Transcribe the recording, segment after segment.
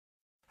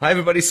Hi,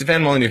 everybody.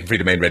 Stefan, Molyneux from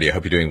Freedom Made Radio.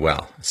 Hope you're doing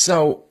well.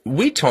 So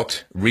we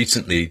talked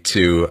recently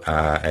to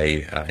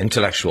a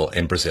intellectual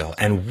in Brazil,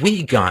 and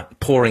we got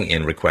pouring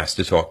in requests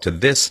to talk to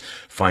this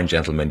fine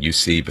gentleman you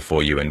see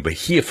before you, and we'll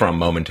hear from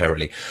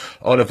momentarily,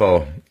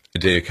 Olavo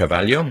de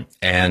Carvalho,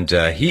 and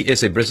he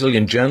is a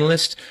Brazilian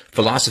journalist,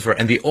 philosopher,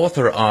 and the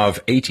author of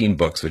 18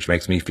 books, which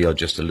makes me feel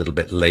just a little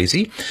bit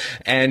lazy.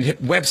 And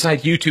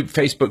website, YouTube,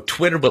 Facebook,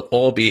 Twitter will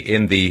all be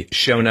in the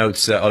show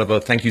notes.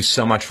 Olavo, thank you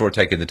so much for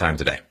taking the time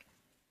today.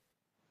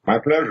 My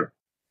pleasure.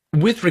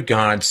 With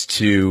regards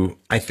to,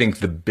 I think,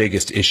 the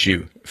biggest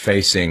issue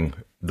facing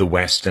the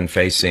West and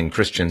facing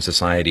Christian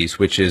societies,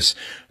 which is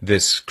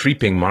this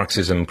creeping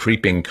Marxism,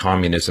 creeping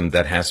communism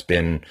that has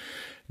been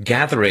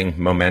gathering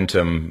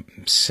momentum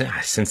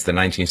since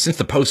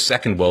the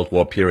post-Second World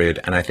War period,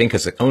 and I think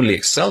has only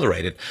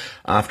accelerated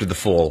after the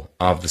fall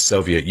of the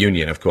Soviet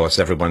Union. Of course,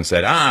 everyone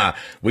said,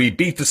 we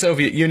beat the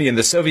Soviet Union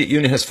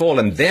has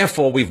fallen,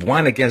 therefore we've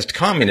won against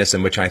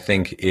communism, which I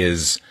think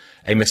is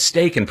a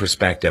mistaken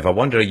perspective. I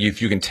wonder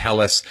if you can tell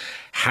us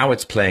how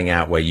it's playing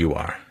out where you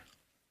are.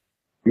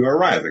 You are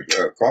right.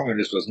 The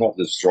communism was not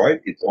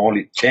destroyed. It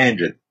only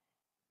changed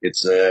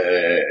its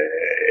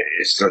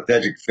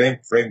strategic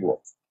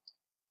framework.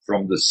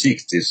 From the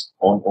 60s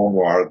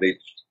onward, they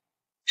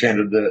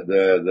changed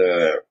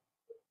the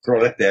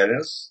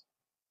proletarians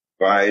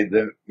by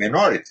the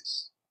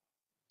minorities.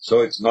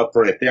 So it's not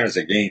proletarians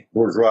against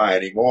bourgeois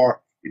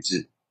anymore. It's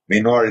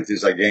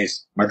minorities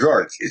against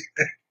majorities.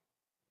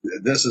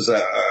 This is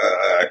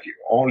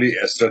only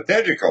a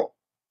strategical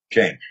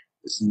change.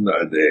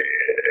 The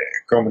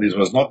communism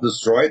was not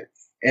destroyed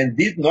and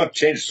did not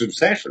change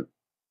substantially.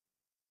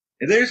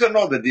 And there is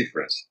another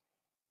difference.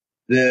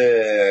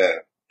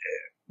 The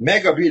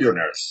mega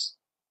billionaires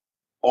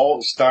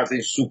all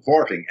started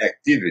supporting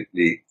actively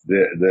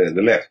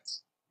the left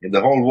in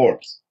the whole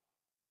world.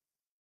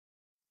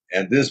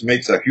 And this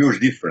makes a huge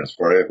difference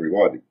for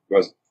everybody,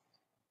 because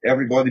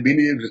everybody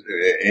believes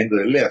in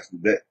the left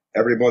that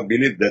everybody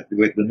believed that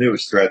with the new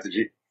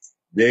strategy,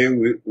 they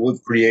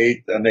would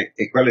create an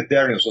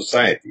egalitarian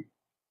society,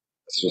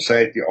 a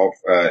society of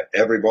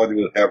everybody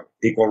will have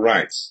equal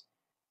rights.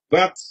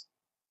 But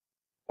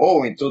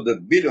owing to the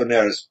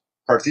billionaires'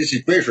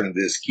 participation in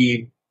this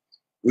scheme,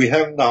 we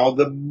have now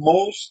the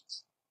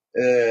most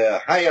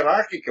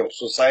hierarchical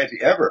society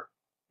ever,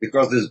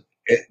 because this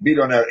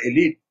billionaire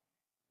elite,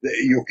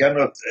 you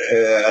cannot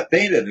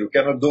attain them, you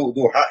cannot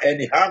do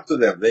any harm to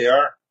them. They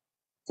are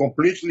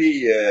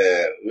completely,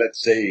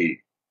 let's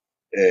say,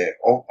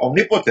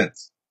 omnipotent.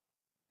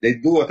 They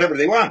do whatever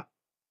they want,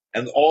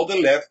 and all the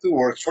left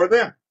works for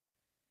them.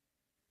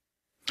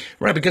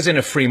 Right, because in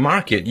a free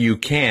market, you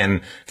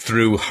can,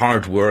 through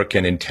hard work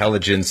and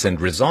intelligence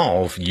and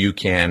resolve, you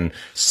can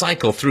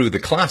cycle through the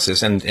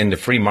classes. And in the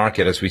free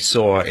market, as we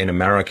saw in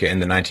America in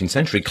the 19th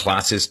century,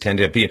 classes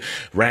tended to be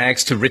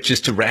rags to riches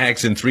to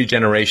rags in 3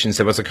 generations.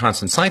 There was a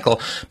constant cycle.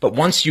 But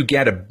once you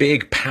get a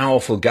big,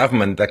 powerful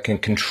government that can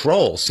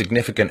control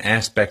significant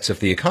aspects of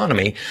the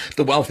economy,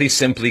 the wealthy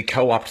simply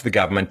co-opt the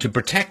government to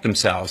protect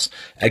themselves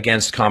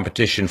against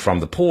competition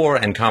from the poor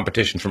and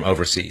competition from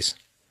overseas.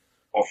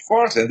 Of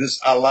course, and this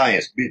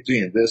alliance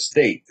between the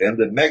state and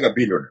the mega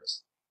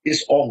billionaires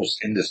is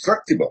almost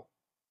indestructible.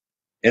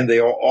 And they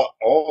are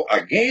all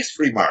against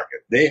free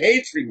market. They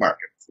hate free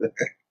market.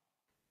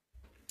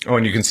 Oh,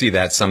 and you can see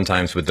that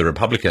sometimes with the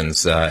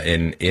Republicans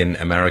in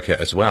America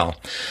as well.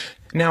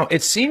 Now,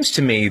 it seems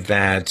to me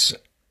that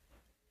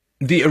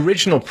the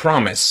original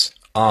promise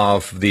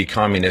of the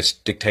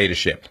communist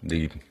dictatorship,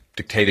 the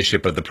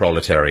dictatorship of the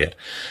proletariat,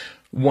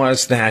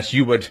 was that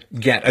you would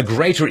get a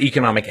greater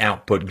economic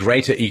output,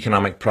 greater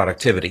economic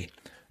productivity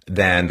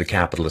than the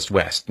capitalist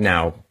West.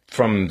 Now,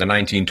 from the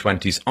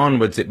 1920s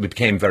onwards, it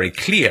became very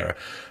clear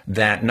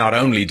that not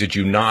only did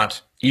you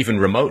not even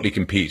remotely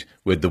compete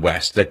with the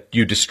West, that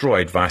you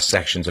destroyed vast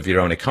sections of your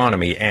own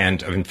economy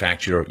and, in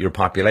fact, your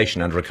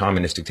population under a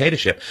communist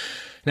dictatorship.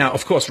 Now,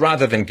 of course,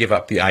 rather than give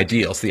up the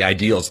ideals,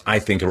 I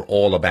think, are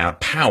all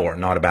about power,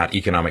 not about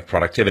economic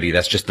productivity.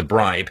 That's just the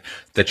bribe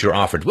that you're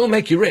offered. We'll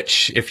make you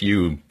rich if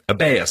you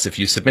obey us, if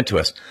you submit to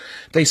us.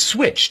 They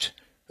switched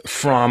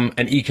from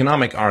an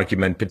economic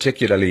argument,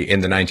 particularly in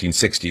the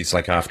 1960s,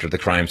 like after the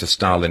crimes of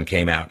Stalin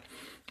came out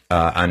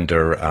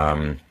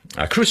under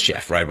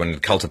Khrushchev, right, when the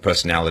Cult of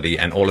Personality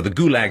and all of the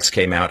gulags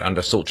came out under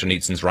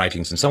Solzhenitsyn's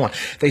writings and so on.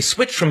 They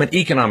switched from an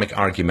economic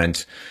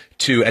argument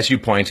to, as you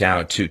point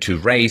out, to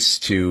race,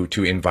 to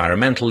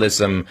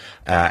environmentalism,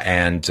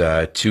 and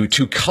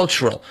to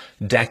cultural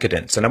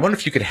decadence. And I wonder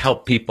if you could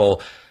help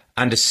people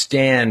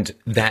understand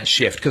that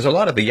shift, because a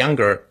lot of the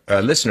younger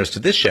listeners to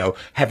this show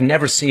have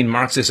never seen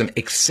Marxism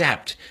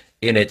except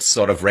in its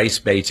sort of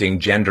race-baiting,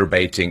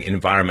 gender-baiting,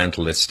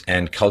 environmentalist,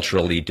 and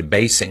culturally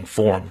debasing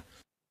form.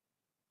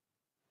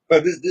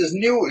 But this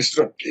new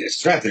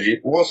strategy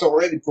was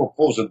already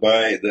proposed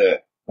by the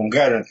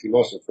Hungarian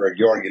philosopher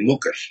György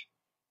Lukács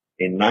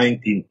in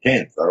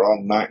 1910,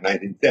 around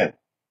 1910.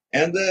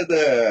 And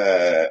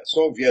the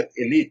Soviet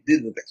elite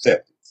didn't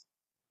accept it.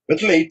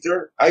 But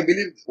later, I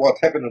believe what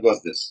happened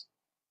was this.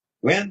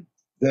 When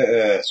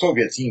the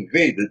Soviets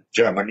invaded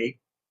Germany,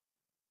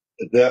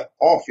 the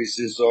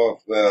offices of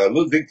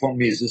Ludwig von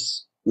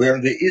Mises were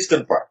in the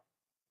eastern part.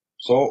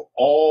 So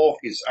all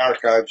his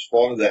archives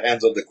fall in the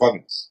hands of the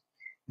communists.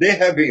 They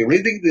have been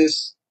reading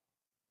this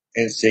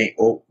and saying,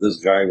 oh, this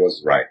guy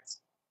was right.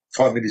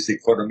 Communist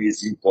economy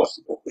is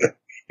impossible.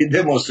 He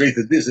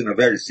demonstrated this in a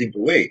very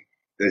simple way.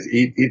 That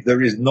if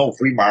there is no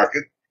free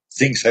market,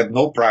 things have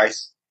no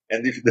price.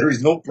 And if there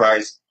is no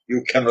price,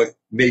 you cannot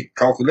make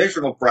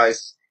calculation of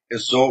price. And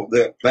so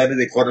the planet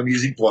economy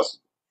is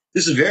impossible.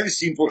 This is very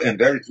simple and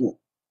very true.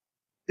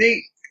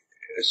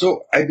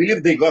 So I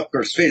believe they got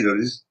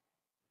persuaded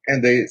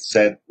and they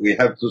said, we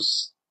have to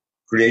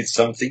create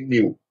something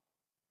new.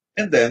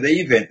 And then they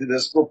invented,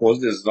 as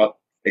proposed, it's not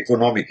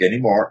economic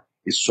anymore,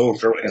 it's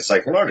social and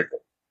psychological.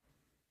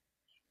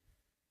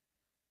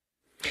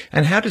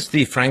 And how does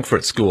the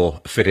Frankfurt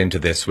School fit into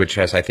this, which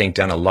has, I think,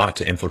 done a lot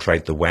to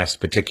infiltrate the West,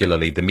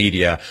 particularly the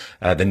media,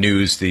 the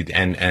news,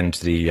 and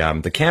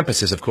the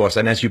campuses, of course.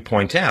 And as you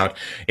point out,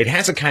 it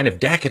has a kind of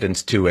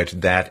decadence to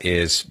it that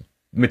is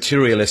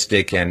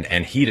materialistic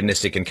and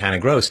hedonistic and kind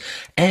of gross,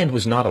 and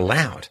was not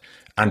allowed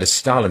under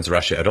Stalin's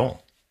Russia at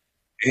all.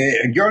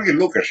 Georgi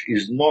Lukács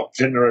is not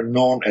generally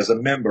known as a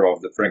member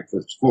of the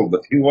Frankfurt School,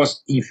 but he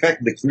was, in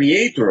fact, the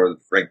creator of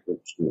the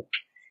Frankfurt School.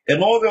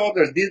 And all the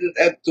others didn't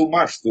add too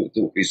much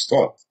to his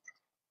thought.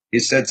 He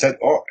said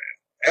oh,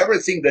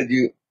 everything that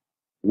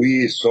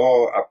we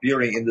saw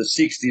appearing in the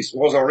 60s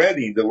was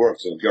already in the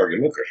works of Georgi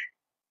Lukács,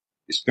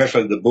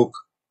 especially the book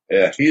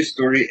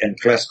History and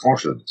Class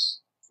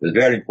Consciousness, a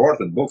very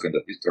important book in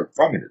the history of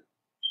communism.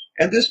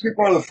 And these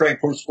people of the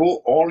Frankfurt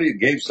School only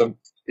gave some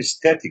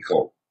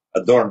aesthetical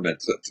adornment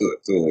to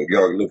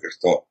Georgi Lukács'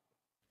 thought.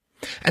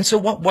 And so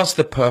what was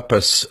the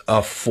purpose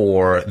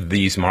for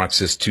these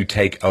Marxists to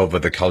take over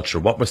the culture?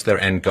 What was their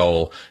end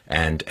goal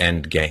and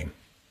end game?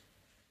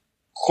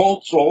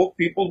 Control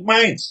people's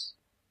minds.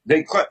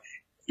 This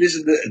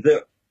is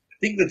the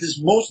thing that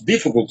is most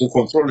difficult to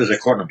control is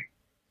economy.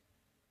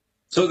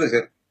 So they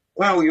said,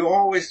 well, you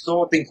always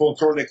thought in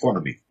control the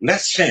economy.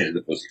 Let's change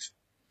the position.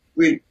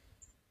 We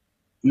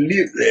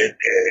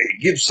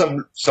give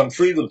some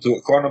freedom to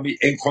economy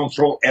and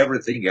control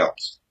everything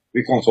else.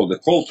 We control the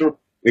culture,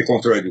 we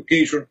control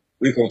education,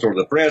 we control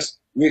the press,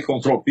 we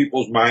control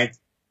people's mind,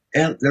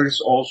 and there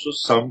is also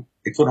some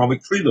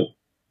economic freedom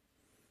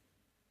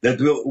that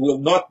will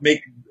not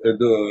make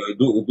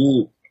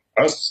do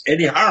us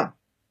any harm.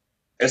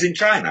 As in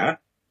China.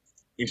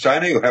 In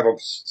China, you have a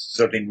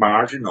certain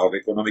margin of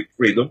economic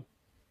freedom,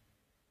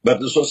 but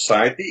the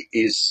society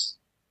is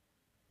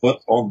put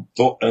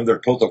under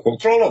total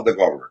control of the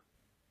government,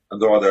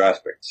 under other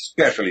aspects,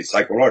 especially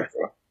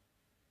psychological.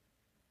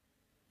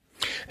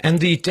 And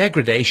the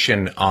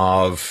degradation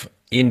of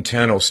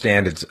internal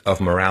standards of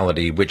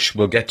morality, which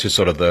we'll get to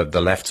sort of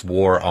the left's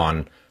war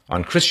on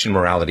Christian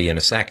morality in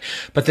a sec,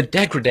 but the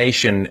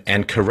degradation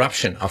and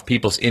corruption of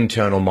people's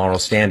internal moral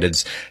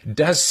standards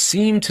does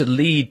seem to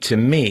lead to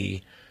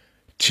me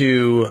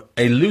to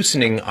a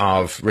loosening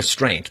of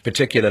restraint,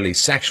 particularly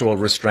sexual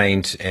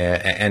restraint.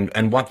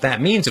 And what that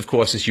means, of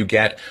course, is you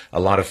get a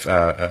lot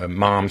of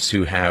moms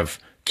who have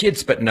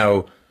kids but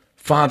no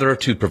father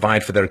to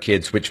provide for their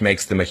kids, which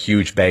makes them a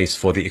huge base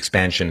for the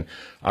expansion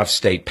of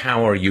state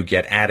power. You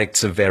get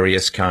addicts of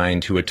various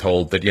kind who are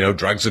told that,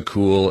 drugs are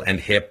cool and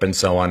hip and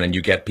so on. And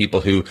you get people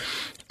who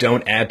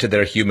don't add to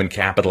their human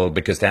capital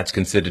because that's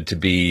considered to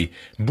be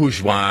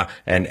bourgeois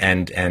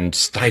and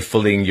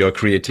stifling your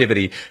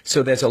creativity.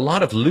 So there's a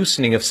lot of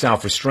loosening of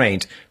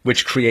self-restraint,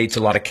 which creates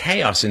a lot of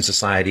chaos in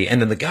society. And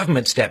then the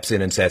government steps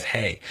in and says,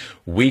 hey,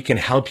 we can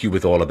help you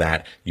with all of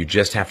that. You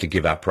just have to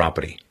give up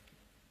property.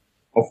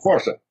 Of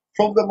course,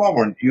 from the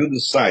moment you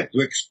decide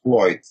to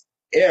exploit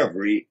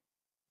every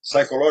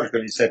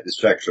psychological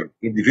insatisfaction,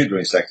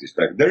 individual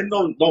insatisfaction, there is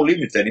no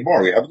limit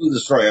anymore. We have to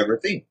destroy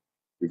everything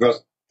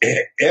because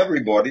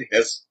everybody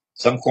has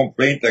some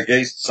complaint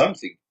against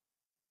something.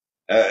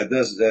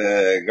 This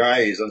guy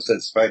is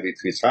unsatisfied with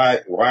his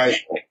wife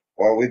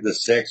or with the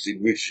sex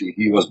in which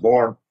he was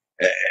born,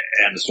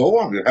 and so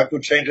on. You have to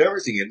change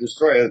everything and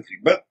destroy everything.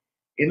 But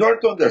in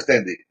order to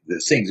understand the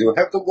things, you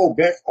have to go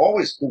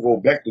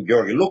back to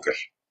Georgi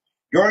Lukács.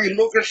 Georgi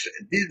Lukács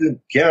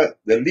didn't care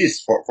the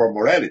least for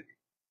morality.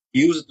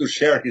 He used to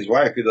share his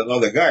wife with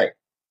another guy.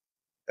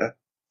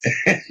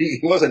 He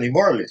was an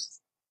immoralist.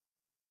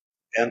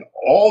 And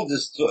all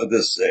this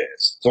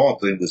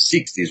thought in the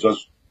 60s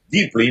was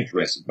deeply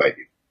influenced by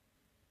him.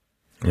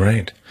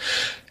 Right.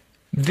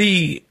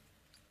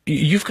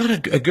 You've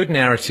got a good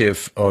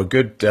narrative or a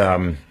good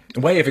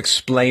way of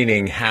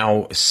explaining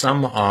how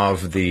some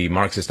of the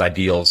Marxist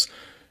ideals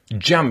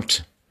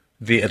jumped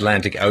the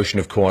Atlantic Ocean,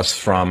 of course,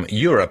 from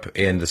Europe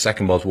in the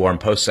Second World War and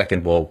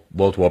post-Second World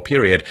War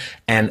period,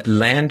 and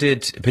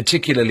landed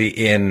particularly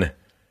in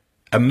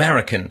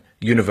American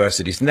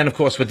universities. And then, of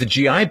course, with the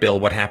GI Bill,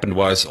 what happened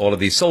was all of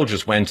these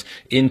soldiers went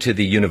into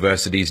the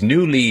universities,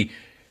 newly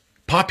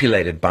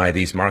populated by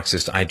these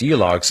Marxist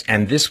ideologues,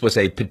 and this was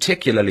a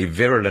particularly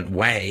virulent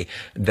way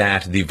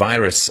that the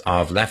virus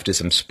of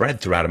leftism spread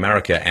throughout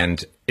America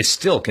and is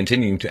still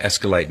continuing to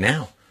escalate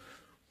now.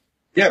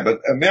 Yeah,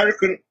 but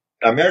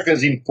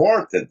Americans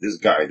imported this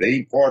guy. They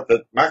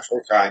imported Max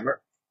Horkheimer.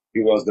 He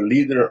was the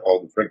leader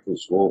of the Frankfurt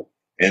School,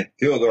 and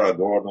Theodor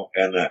Adorno,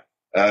 and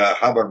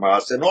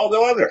Habermas, and all the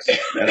others,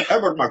 and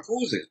Herbert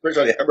Marcuse,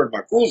 especially Herbert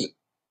Marcuse.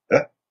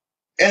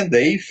 And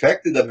they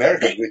infected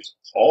America with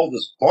all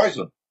this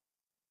poison.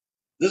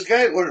 This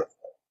guy,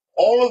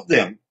 all of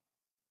them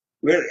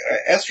were,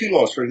 as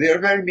philosophers, they are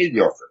very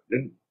mediocre.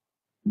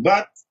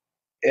 But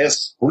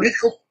as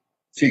political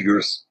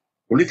figures,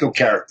 political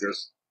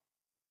characters,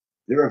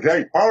 they were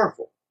very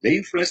powerful. They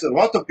influenced a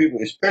lot of people,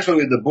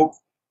 especially the book,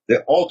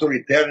 The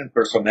Authoritarian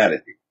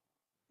Personality,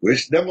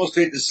 which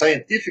demonstrated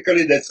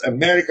scientifically that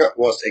America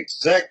was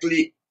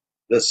exactly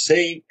the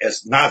same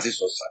as Nazi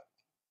society.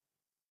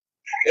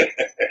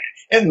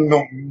 And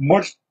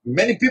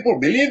many people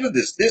believe in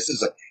this. This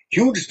is a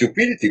huge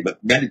stupidity,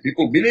 but many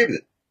people believe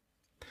it.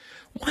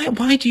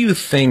 Why do you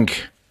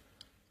think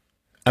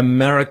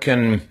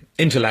American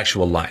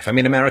intellectual life, I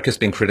mean, America's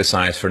been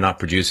criticized for not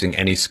producing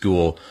any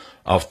school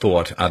of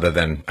thought other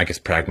than, I guess,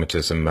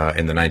 pragmatism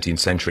in the 19th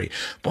century.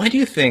 Why do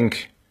you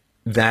think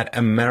that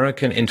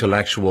American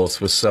intellectuals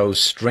were so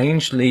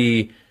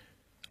strangely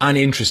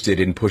uninterested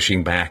in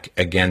pushing back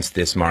against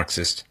this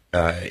Marxist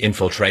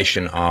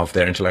infiltration of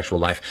their intellectual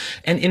life?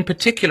 And in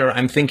particular,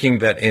 I'm thinking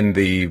that in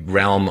the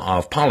realm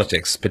of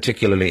politics,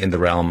 particularly in the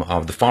realm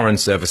of the Foreign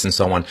Service and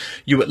so on,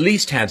 you at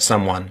least had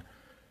someone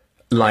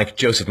like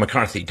Joseph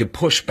McCarthy to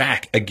push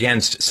back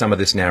against some of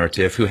this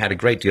narrative, who had a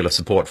great deal of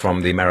support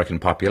from the American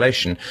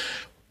population.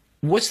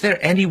 Was there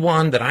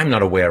anyone that I'm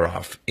not aware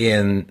of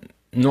in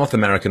North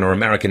American or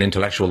American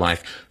intellectual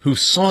life who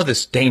saw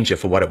this danger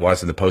for what it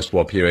was in the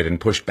post-war period and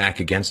pushed back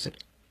against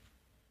it?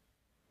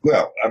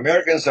 Well,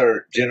 Americans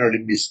are generally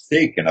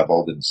mistaken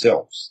about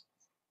themselves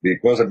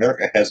because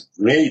America has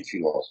great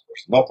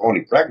philosophers, not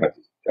only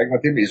pragmatism.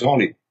 Pragmatism is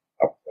only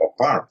a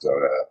part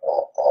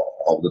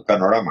of the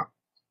panorama.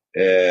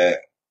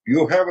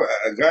 You have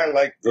a guy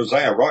like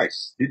Josiah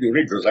Royce. Did you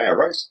read Josiah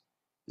Royce?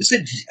 He's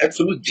an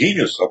absolute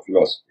genius of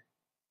philosophy.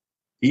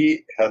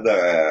 He had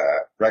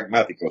a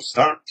pragmatical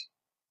start,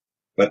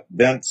 but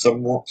then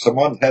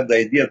someone had the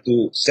idea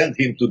to send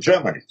him to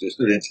Germany to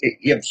students.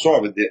 He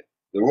absorbed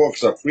the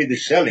works of Friedrich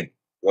Schelling,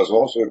 was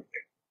also a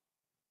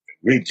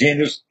great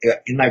genius,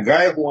 in a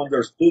guy who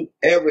understood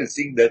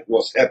everything that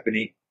was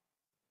happening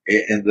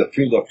in the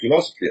field of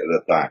philosophy at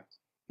the time.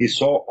 He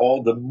saw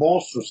all the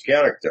monstrous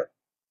character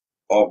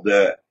of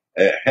the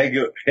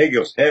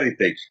Hegel's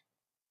heritage,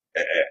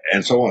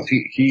 and so on.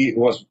 He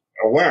was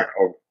aware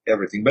of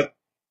everything, but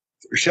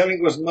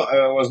Schelling was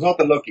not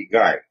a lucky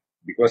guy,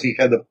 because he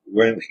had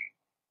when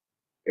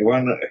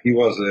he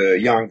was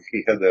young,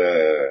 he had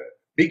a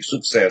big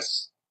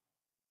success,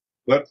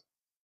 but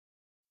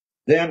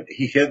then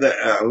he had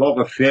a love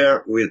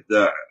affair with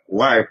the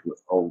wife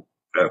of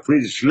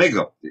Friedrich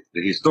Schlegel,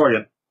 the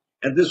historian,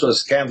 and this was a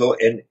scandal,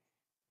 and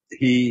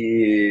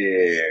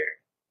he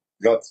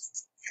got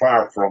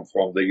far from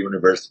the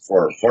university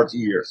for 40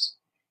 years.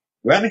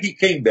 When he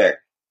came back,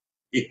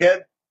 he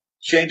had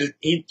changed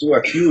into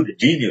a huge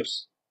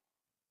genius.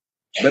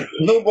 But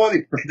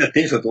nobody paid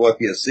attention to what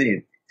he was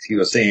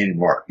saying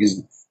anymore.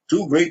 His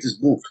two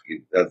greatest books,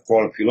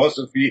 called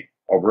Philosophy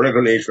of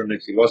Revelation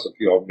and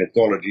Philosophy of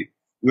Mythology,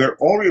 were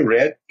only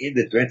read in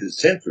the 20th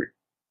century.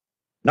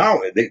 Now,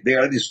 they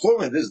are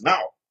discovering this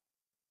now.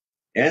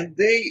 And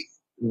they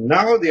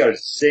are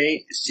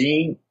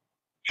seeing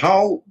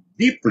how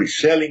deeply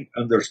Schelling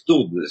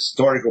understood the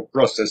historical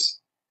process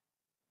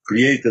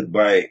created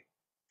by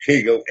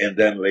Hegel and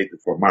then later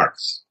for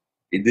Marx.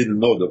 He didn't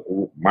know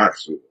the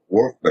Marx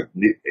work, but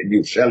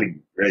knew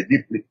Schelling very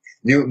deeply,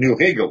 knew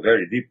Hegel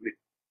very deeply,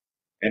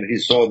 and he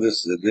saw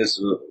this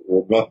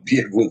would not be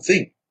a good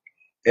thing.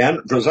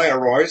 And Josiah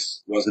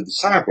Royce was a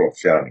disciple of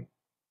Schelling,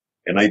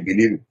 and I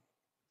believe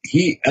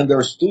he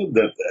understood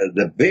that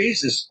the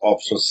basis of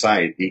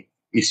society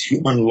is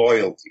human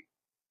loyalty.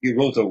 He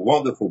wrote a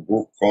wonderful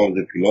book called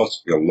The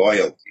Philosophy of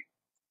Loyalty.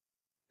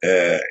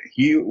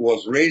 He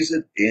was raised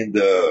in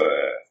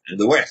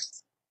the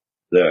West,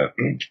 the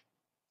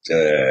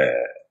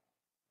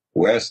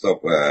west of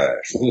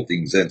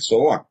shootings and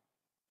so on,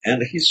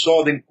 and he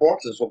saw the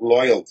importance of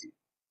loyalty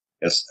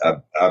as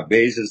a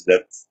basis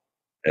that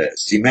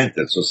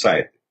cemented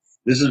society.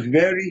 This is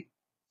very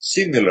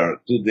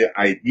similar to the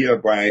idea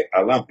by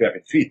Alain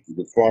Périfitte,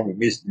 the former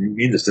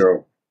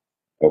Minister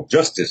of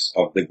Justice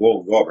of the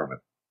Gaulle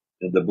government,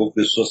 in the book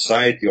The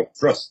Society of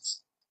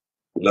Trusts,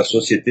 La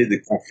Société de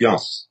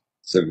Confiance.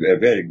 It's a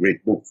very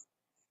great book.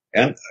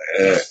 And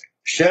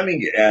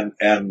Schelling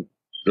and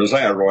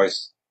Josiah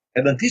Royce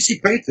had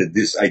anticipated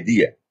this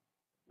idea.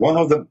 One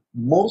of the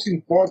most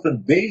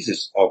important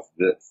bases of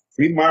the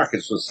free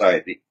market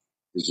society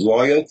is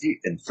loyalty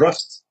and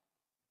trust.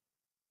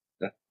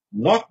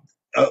 Not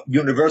a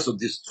universal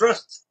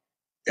distrust,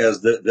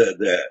 as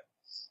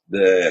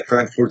the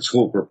Frankfurt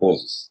School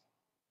proposes.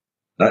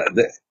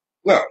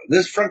 Well,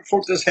 these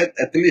Frankfurters had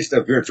at least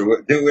a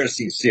virtue. They were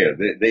sincere.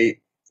 They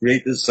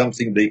created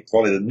something they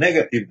call it a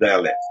negative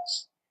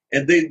dialectics.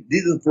 And they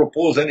didn't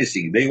propose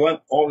anything. They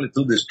want only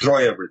to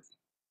destroy everything.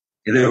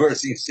 And they were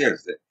sincere.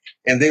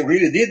 And they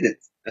really did it.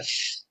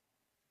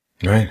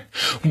 Right.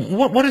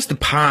 What is the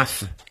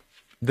path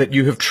that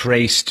you have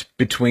traced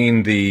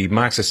between the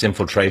Marxist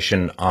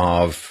infiltration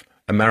of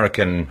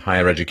American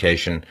higher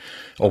education,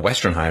 or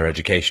Western higher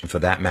education for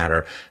that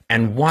matter,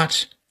 and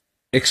what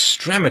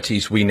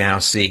extremities we now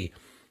see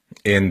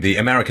in the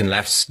American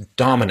left's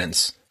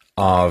dominance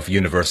of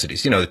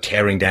universities? You know, the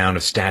tearing down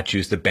of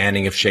statues, the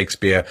banning of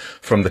Shakespeare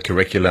from the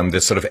curriculum,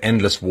 this sort of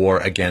endless war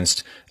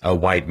against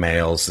white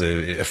males,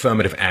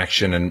 affirmative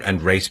action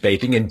and race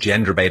baiting and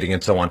gender baiting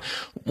and so on.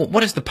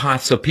 What is the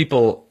path so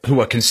people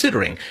who are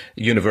considering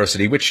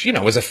university, which, you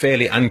know, was a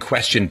fairly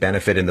unquestioned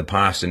benefit in the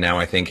past and now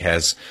I think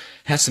has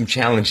some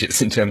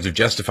challenges in terms of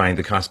justifying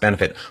the cost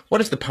benefit. What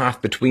is the path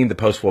between the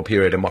post-war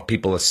period and what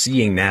people are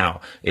seeing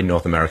now in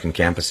North American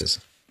campuses?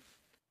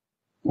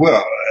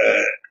 Well,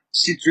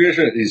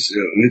 situation is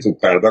a little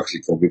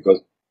paradoxical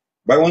because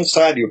by one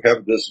side you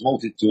have this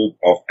multitude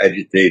of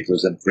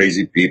agitators and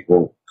crazy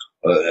people,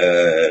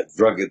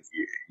 drugged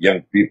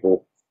young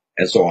people,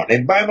 and so on.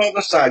 And by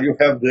another side you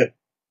have the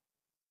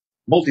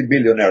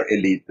multi-billionaire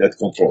elite that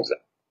controls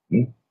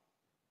them.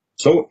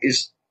 So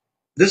this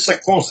is a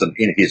constant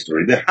in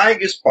history. The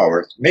highest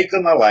powers make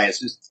an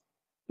alliances,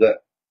 the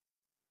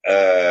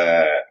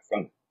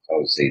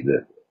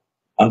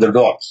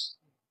underdogs.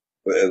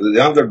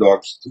 The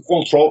underdogs to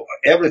control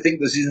everything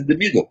that is in the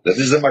middle, that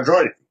is the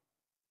majority.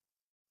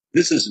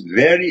 This is a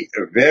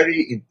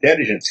very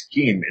intelligent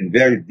scheme and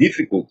very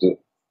difficult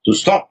to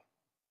stop.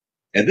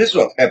 And this is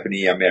what happened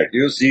in America.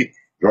 You see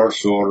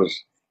George Soros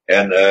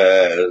and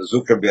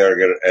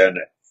Zuckerberg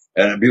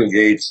and Bill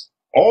Gates,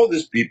 all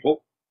these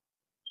people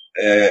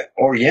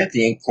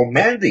orienting and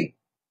commanding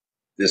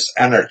these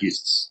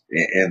anarchists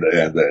in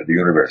the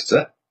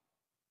university.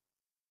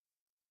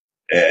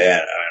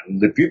 And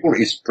the people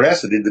is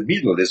pressed in the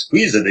middle, they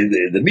squeezed in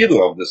the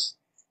middle of this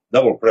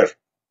double pressure.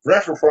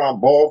 Pressure from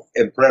above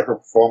and pressure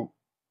from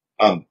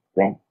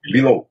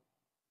below.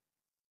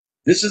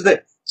 This is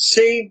the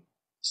same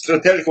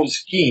strategical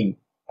scheme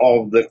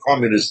of the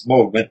communist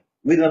movement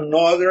with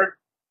another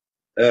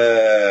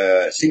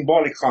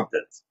symbolic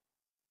content.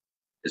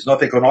 It's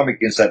not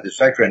economic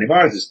insatisfaction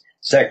anymore, it's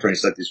sector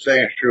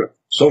insatisfaction,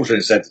 social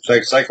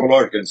insatisfaction,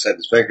 psychological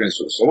insatisfaction, and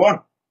so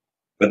on.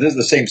 But this is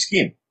the same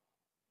scheme.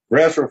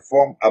 Pressure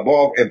from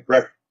above and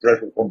pressure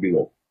from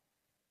below.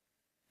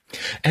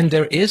 And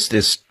there is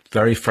this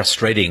very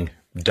frustrating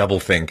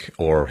doublethink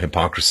or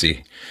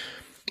hypocrisy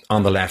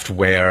on the left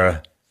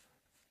where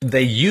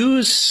they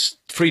use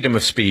freedom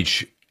of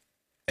speech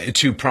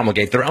to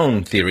promulgate their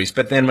own theories,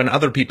 but then when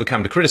other people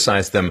come to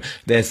criticize them,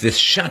 there's this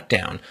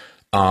shutdown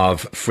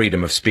of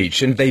freedom of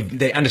speech. And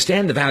they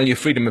understand the value of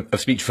freedom of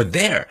speech for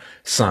their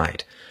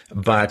side.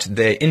 But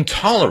the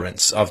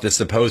intolerance of the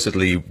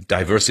supposedly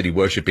diversity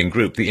worshipping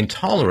group, the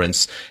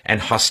intolerance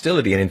and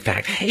hostility and in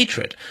fact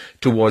hatred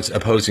towards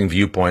opposing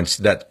viewpoints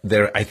that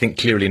they're, I think,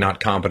 clearly not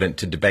competent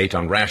to debate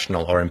on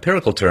rational or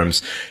empirical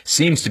terms,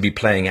 seems to be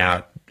playing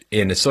out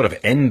in a sort of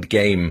end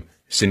game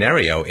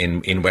scenario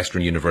in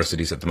Western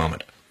universities at the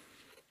moment.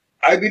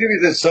 I believe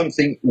it is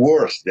something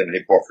worse than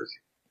hypocrisy.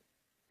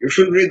 You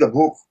should read a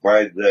book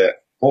by the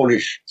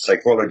Polish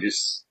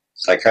psychologist,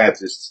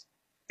 psychiatrist,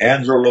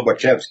 Andrew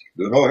Lobachevsky.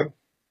 Do you know him?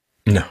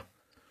 No.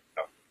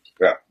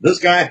 Yeah. This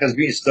guy has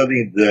been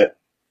studying the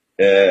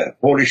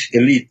Polish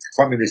elite,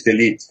 communist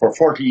elite, for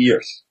 40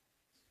 years.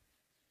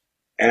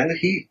 And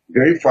he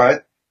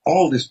verified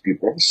all these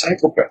people are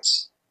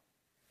psychopaths.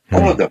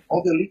 All of them,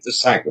 all the elite are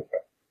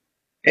psychopaths.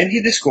 And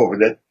he discovered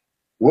that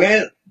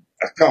when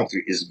a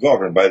country is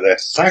governed by the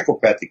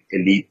psychopathic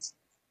elite,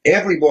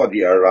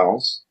 everybody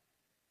around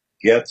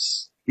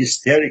gets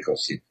hysterical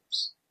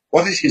symptoms.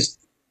 What is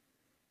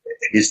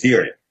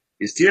hysteria?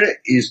 Hysteria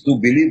is to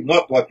believe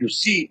not what you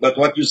see, but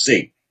what you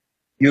say.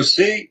 You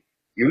say,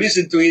 you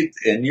listen to it,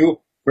 and you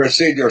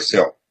persuade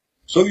yourself.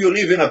 So you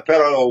live in a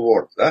parallel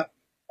world, a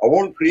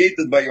world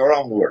created by your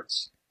own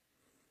words.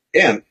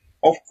 And,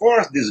 of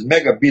course, these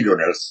mega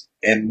billionaires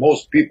and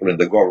most people in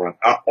the government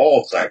are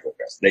all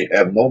psychopaths. They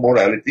have no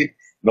morality,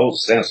 no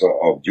sense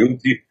of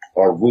duty,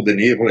 or good and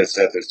evil,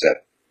 etc.,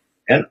 etc.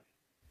 And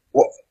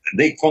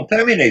they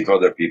contaminate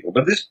other people.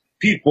 But these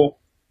people,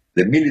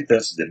 the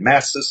militants, the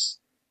masses,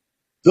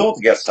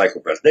 don't get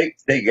psychopaths.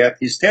 They get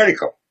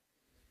hysterical.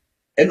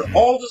 And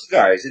all those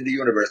guys in the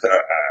universe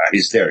are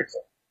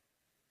hysterical.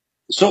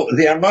 So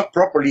they are not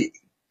properly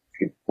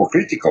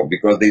hypocritical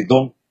because they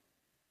don't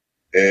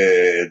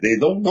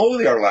know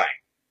they are lying.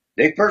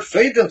 They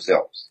persuade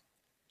themselves.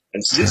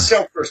 And this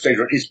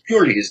self-persuasion is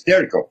purely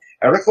hysterical.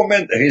 I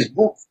recommend his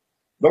book,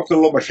 Dr.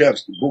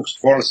 Lobachevsky's book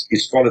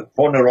is called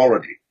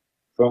Ponerology,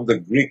 from the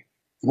Greek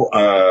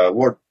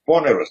word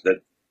poneros,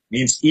 that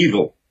means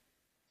evil.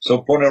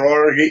 So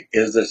ponerology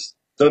is the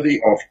study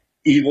of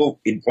evil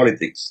in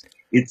politics.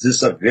 It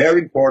is a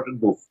very important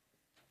book.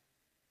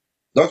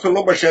 Dr.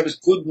 Lobachevsky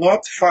could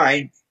not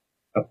find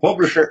a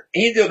publisher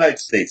in the United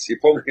States. He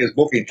published his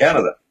book in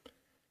Canada.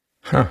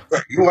 Huh.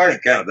 You are in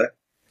Canada.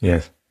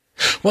 Yes.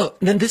 Well,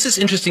 then this is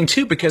interesting,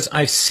 too, because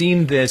I've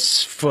seen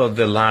this for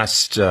the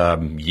last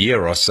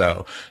year or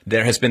so.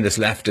 There has been this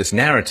leftist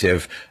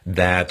narrative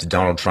that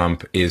Donald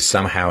Trump is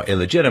somehow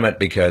illegitimate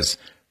because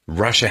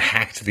Russia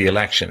hacked the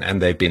election,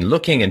 and they've been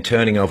looking and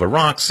turning over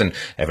rocks, and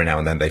every now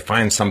and then they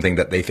find something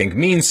that they think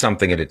means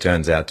something, and it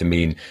turns out to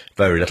mean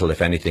very little,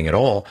 if anything at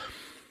all.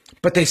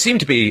 But they seem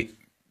to be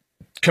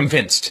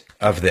convinced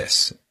of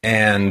this.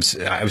 And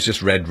I was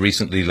just read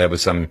recently, there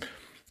was some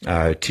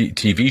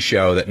TV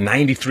show that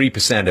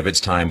 93% of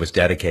its time was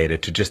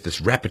dedicated to just this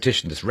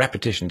repetition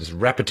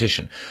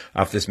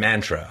of this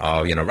mantra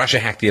of, Russia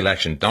hacked the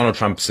election, Donald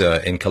Trump's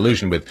in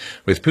collusion with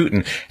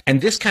Putin. And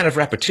this kind of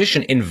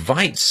repetition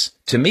invites,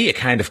 to me, a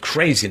kind of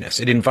craziness.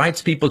 It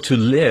invites people to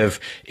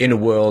live in a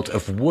world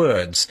of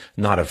words,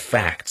 not of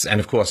facts. And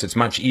of course, it's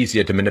much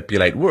easier to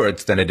manipulate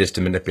words than it is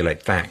to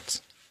manipulate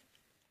facts.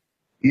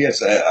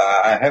 Yes,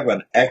 I have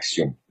an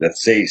axiom that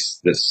says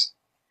this.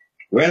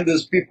 When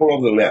these people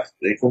on the left,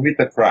 they commit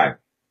a crime,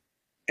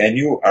 and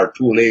you are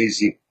too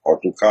lazy or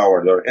too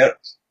coward or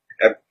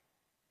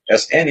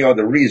as any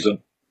other reason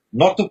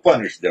not to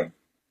punish them,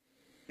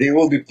 they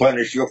will be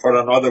punished you for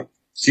another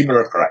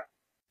similar crime.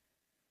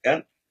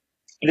 And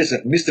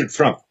listen, Mr.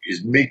 Trump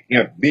is making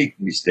a big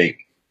mistake.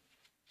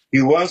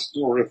 He wants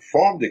to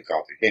reform the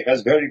country. He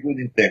has very good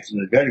intentions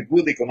and very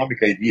good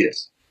economic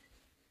ideas.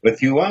 But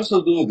he wants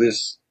to do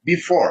this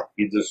before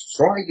he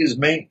destroys his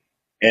main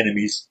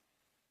enemies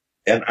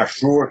and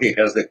assure he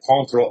has the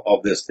control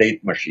of the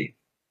state machine.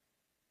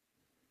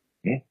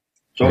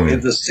 So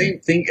it's the same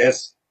thing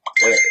as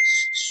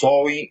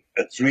sawing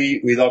a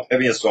tree without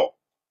having a saw.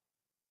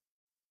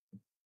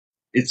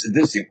 This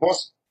is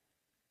impossible.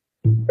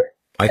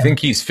 I think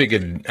he's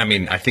figured,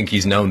 I think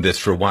he's known this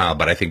for a while,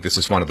 but I think this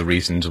is one of the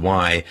reasons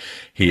why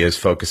he is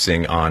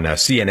focusing on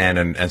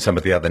CNN and some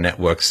of the other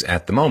networks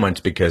at the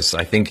moment, because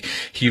I think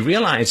he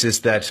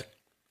realizes that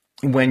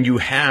when you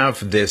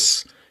have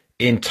this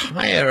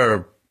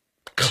entire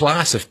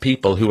class of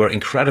people who are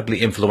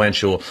incredibly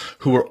influential,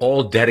 who are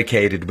all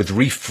dedicated with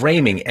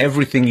reframing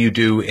everything you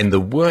do in the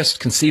worst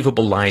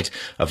conceivable light,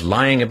 of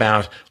lying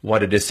about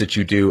what it is that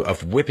you do,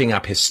 of whipping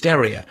up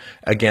hysteria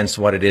against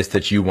what it is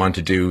that you want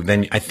to do,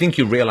 then I think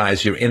you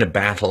realize you're in a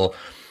battle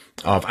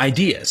of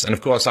ideas. And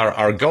of course,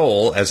 our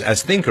goal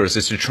as thinkers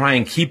is to try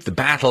and keep the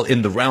battle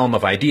in the realm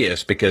of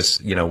ideas,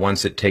 because,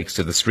 once it takes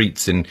to the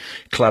streets and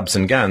clubs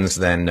and guns,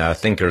 then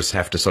thinkers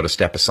have to sort of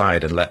step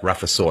aside and let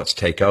rougher sorts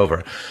take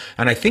over.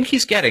 And I think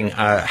he's getting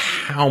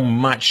how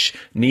much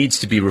needs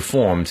to be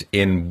reformed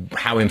in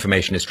how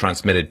information is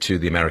transmitted to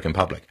the American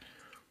public.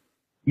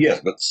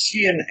 Yes, but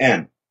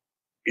CNN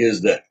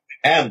is the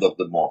hand of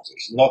the monster.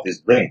 It's not his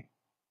brain.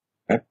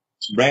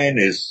 His brain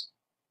is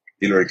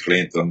Hillary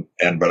Clinton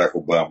and Barack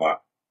Obama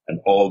and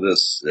all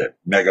these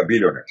mega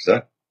billionaires.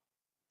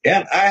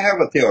 And I have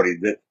a theory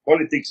that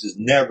politics is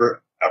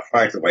never a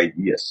fight of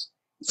ideas.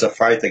 It's a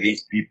fight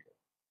against people.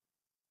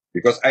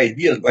 Because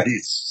ideas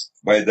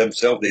by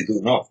themselves, they do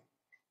not.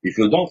 If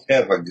you don't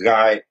have a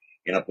guy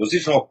in a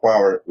position of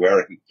power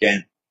where he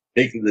can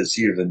take the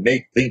decision and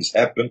make things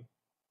happen,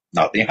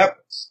 nothing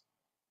happens.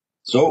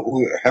 So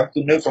we have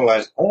to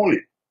neutralize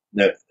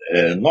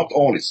not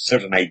only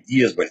certain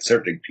ideas by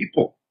certain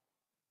people.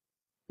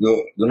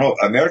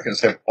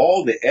 Americans have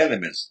all the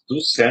elements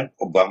to send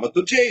Obama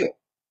to jail.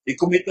 He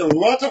committed a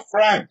lot of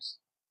crimes.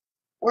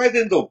 Why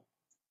they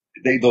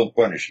don't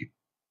punish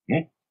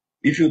him?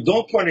 If you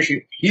don't punish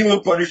him, he will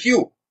punish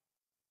you,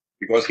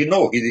 because he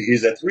knows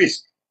he's at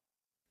risk.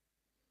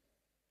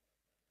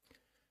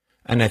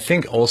 And I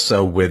think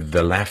also with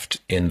the left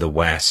in the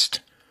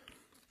West,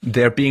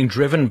 they're being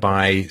driven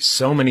by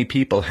so many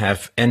people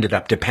have ended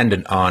up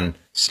dependent on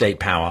state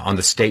power, on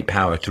the state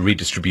power to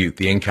redistribute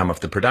the income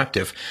of the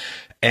productive.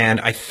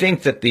 And I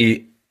think that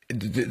the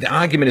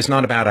argument is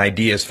not about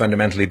ideas.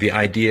 Fundamentally, the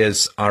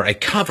ideas are a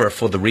cover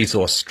for the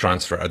resource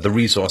transfer, the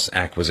resource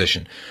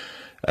acquisition.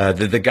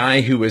 The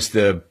guy who is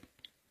the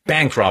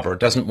bank robber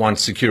doesn't want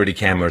security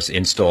cameras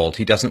installed.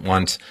 He doesn't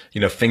want,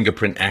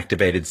 fingerprint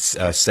activated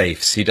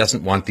safes. He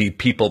doesn't want the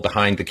people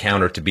behind the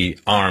counter to be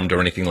armed or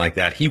anything like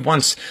that. He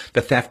wants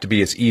the theft to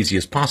be as easy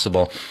as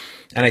possible.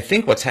 And I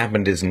think what's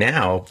happened is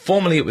now,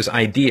 formerly it was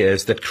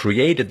ideas that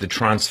created the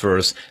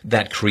transfers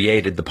that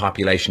created the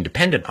population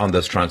dependent on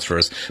those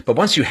transfers. But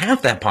once you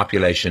have that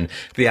population,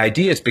 the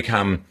ideas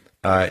become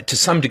to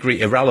some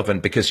degree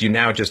irrelevant, because you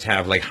now just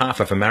have like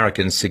half of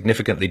Americans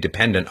significantly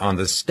dependent on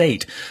the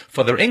state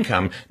for their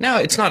income. Now,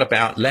 it's not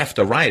about left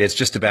or right. It's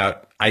just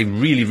about, I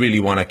really, really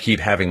want to keep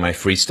having my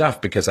free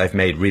stuff because I've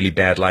made really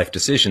bad life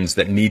decisions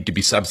that need to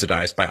be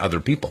subsidized by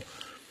other people.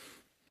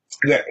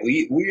 Yeah,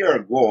 we are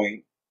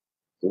going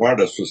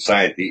toward a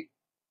society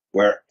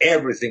where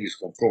everything is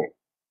controlled,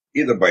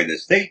 either by the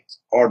state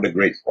or the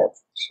great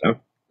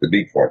fortunes, the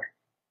big fortune.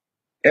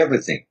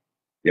 Everything,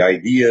 the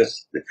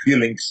ideas, the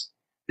feelings,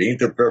 the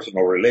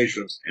interpersonal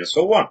relations, and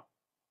so on.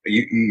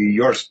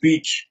 Your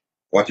speech,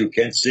 what you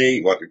can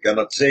say, what you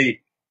cannot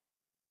say,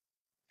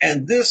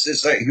 And this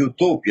is a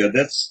utopia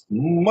that's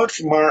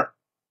much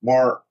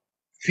more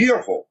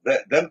fearful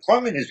than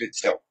communism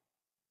itself.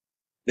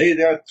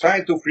 They are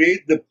trying to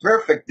create the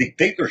perfect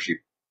dictatorship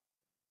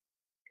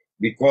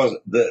because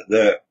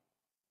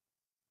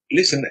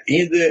listen,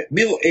 in the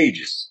Middle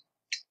Ages,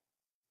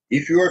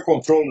 if you were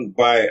controlled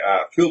by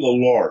a feudal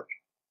lord,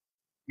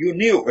 you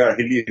knew where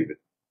he lived.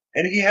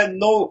 And he had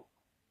no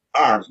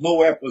arms, no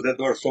weapons that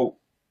were so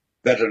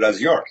better as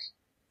yours.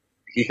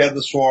 He had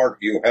the sword,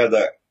 you had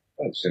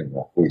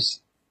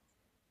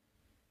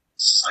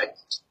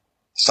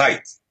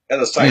sight, had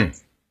a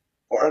sight,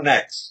 or an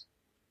axe.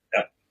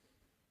 Yeah.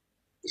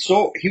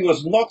 So he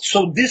was not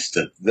so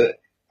distant. The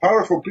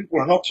powerful people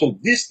are not so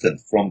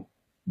distant from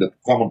the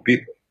common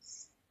people.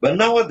 But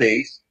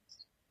nowadays,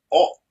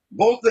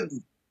 both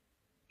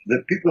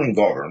the people in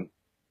government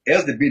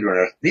as the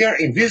billionaires, they are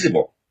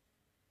invisible.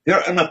 They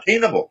are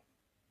unattainable.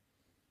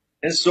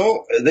 And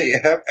so they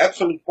have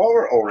absolute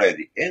power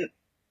already. And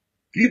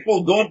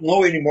people don't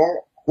know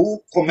anymore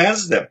who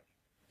commands them.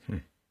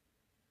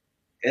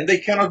 And they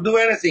cannot do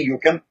anything.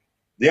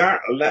 They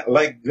are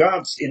like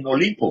gods in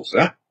Olympus,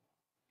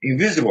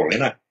 invisible.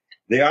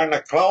 They are in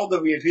a cloud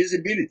of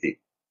invisibility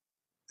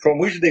from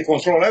which they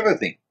control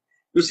everything.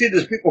 You see,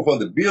 these people from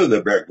the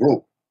Bilderberg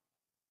group,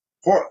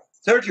 for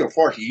 30 or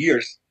 40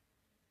 years,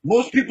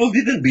 most people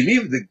didn't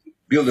believe the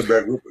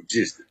Bilderberg group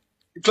existed.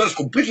 It was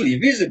completely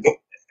invisible.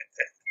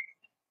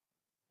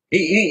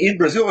 In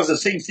Brazil, it was the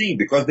same thing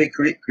because they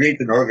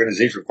created an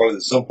organization called the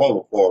São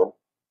Paulo Forum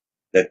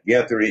that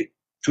gathered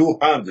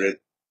 200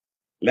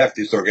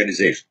 leftist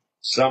organizations,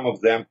 some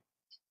of them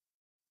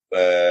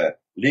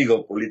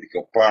legal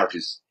political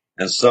parties,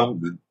 and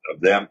some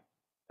of them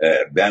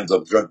bands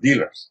of drug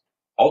dealers,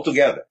 all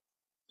together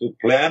to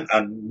plan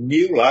a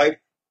new life,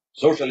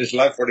 socialist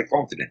life for the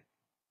continent.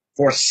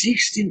 For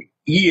 16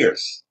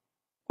 years,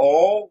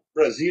 all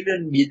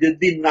Brazilian media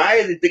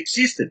denied it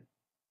existed.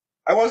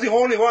 I was the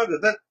only one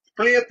that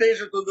pay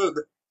attention to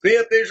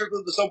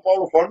the São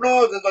Paulo Forum.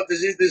 No, that's not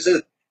this. This is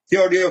a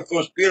theory of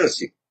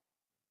conspiracy.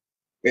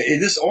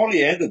 This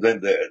only ended when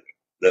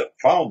the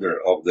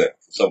founder of the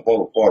São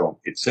Paulo Forum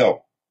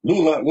itself,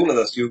 Lula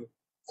da Silva,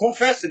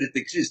 confessed that it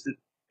existed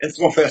and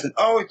confessed that,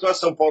 it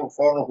was São Paulo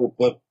Forum who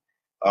put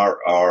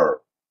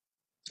our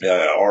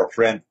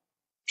friend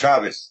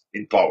Chavez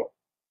in power.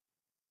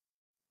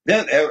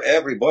 Then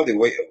everybody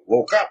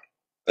woke up,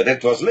 but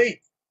it was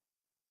late.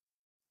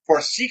 For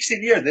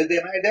 16 years, they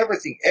denied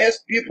everything, as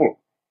people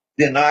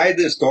denied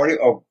the story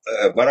of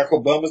Barack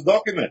Obama's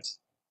documents.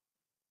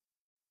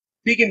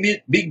 Big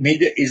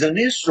media is an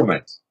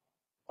instrument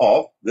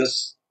of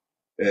this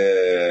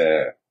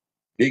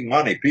big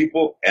money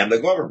people and the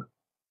government.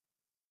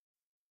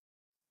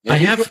 Now,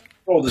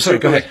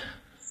 go ahead.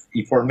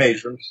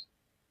 Informations.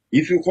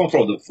 If you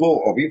control the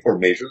flow of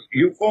information,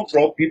 you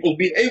control people's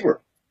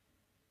behavior.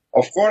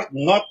 Of course,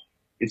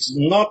 it's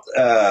not,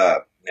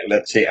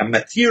 let's say, a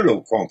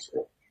material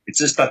control.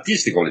 It's a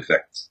statistical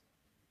effect.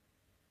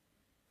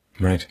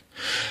 Right.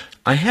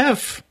 I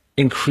have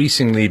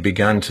increasingly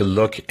begun to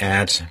look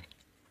at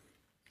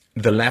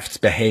the left's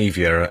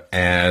behavior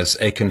as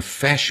a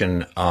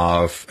confession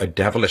of a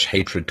devilish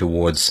hatred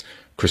towards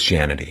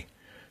Christianity.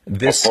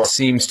 This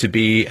seems to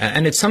be,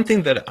 and it's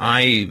something that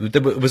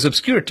was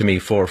obscured to me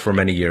for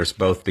many years,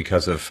 both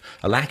because of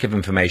a lack of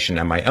information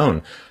and my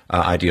own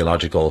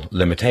ideological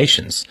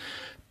limitations.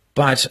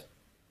 But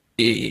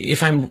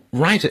if I'm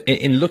right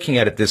in looking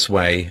at it this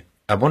way,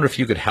 I wonder if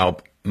you could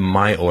help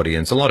my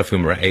audience, a lot of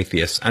whom are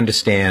atheists,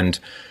 understand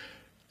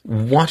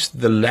what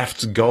the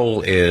left's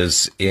goal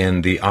is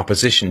in the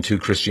opposition to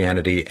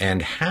Christianity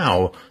and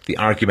how the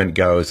argument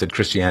goes that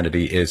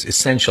Christianity is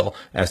essential,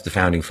 as the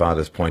founding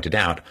fathers pointed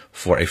out,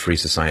 for a free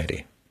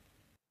society.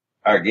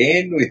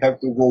 Again, we have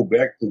to go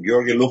back to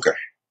Georgi Lukács.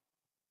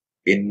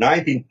 In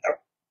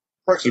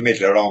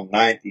approximately around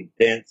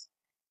 1910,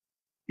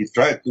 he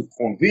tried to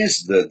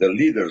convince the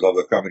leaders of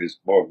the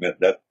communist movement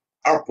that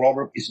our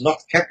problem is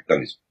not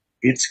capitalism,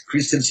 it's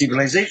Christian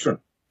civilization.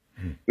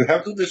 We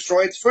have to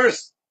destroy it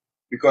first,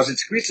 because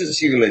it's Christian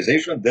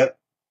civilization that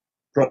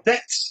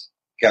protects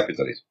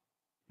capitalism.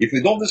 If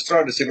we don't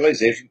destroy the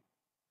civilization,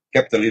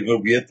 capitalism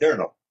will be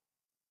eternal.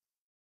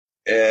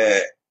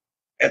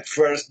 At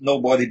first,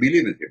 nobody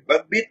believed him,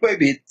 but bit by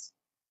bit,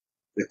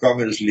 the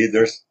communist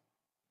leaders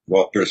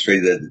got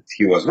persuaded that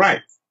he was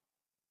right.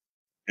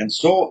 And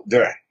so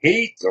their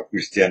hate of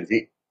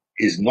Christianity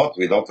is not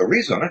without a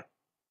reason.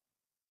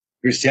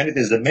 Christianity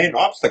is the main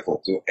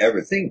obstacle to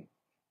everything.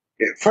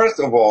 First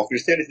of all,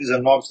 Christianity is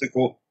an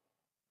obstacle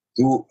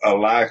to a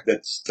life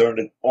that's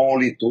turned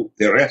only to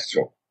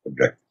terrestrial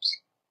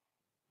objectives.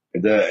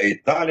 The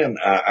Italian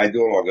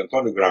ideologue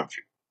Antonio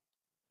Gramsci,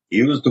 he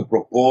used to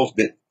propose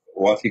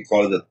what he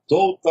called the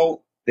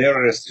total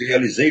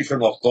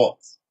terrestrialization of thought.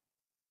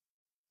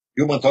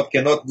 Human thought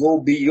cannot go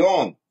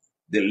beyond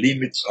the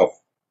limits of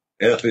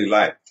earthly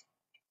life.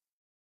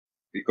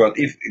 Because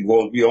if it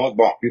goes beyond,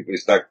 people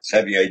start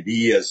having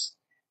ideas,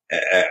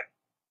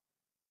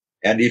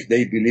 and if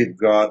they believe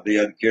God, they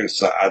acquire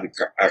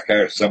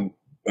some,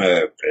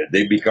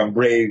 they become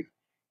brave,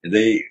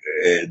 They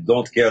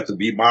don't care to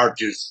be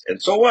martyrs,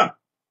 and so on.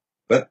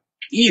 But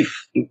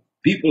if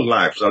people's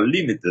lives are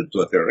limited to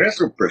a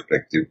terrestrial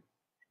perspective,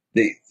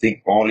 they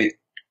think only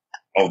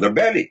of their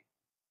belly,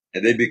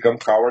 and they become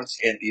cowards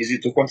and easy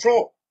to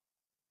control.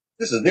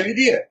 This is the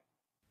idea.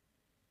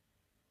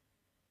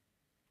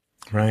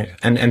 Right.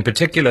 And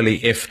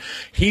particularly if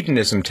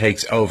hedonism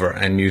takes over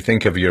and you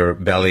think of your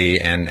belly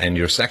and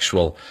your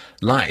sexual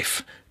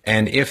life,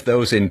 and if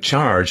those in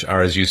charge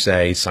are, as you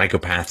say,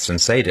 psychopaths and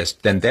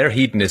sadists, then their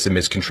hedonism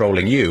is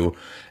controlling you,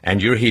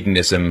 and your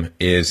hedonism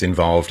is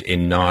involved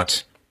in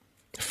not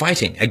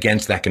fighting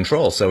against that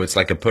control. So it's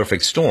like a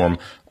perfect storm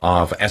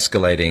of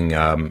escalating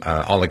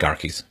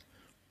oligarchies.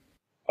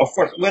 Of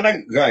course, when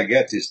a guy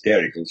gets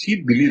hysterical,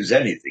 he believes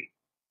anything.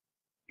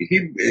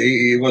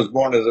 He was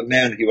born as a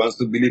man, he wants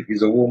to believe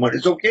he's a woman,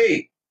 it's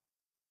okay.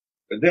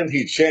 But then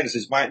he changes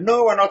his mind.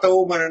 No, I'm not a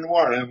woman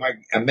anymore, I'm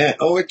a man.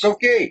 Oh, it's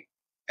okay.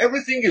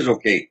 Everything is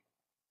okay.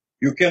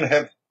 You can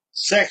have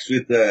sex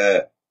with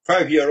a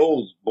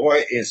 5-year-old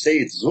boy and say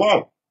it's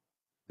love.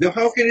 Now,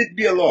 how can it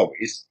be a love?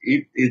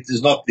 It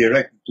is not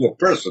directed to a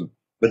person,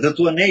 but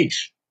to an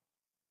age,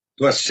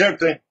 to a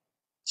certain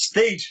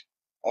stage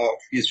of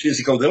his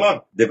physical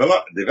development.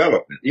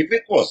 If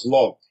it was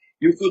love,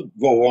 you could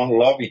go on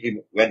loving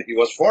him when he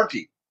was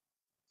 40.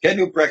 Can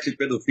you practice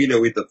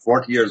pedophilia with a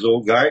 40 years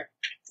old guy?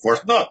 Of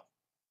course not.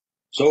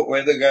 So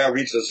when the guy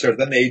reaches a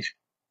certain age,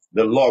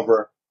 the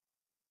lover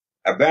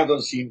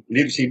abandons him,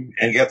 leaves him,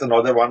 and gets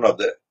another one of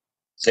the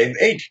same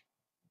age.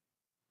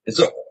 And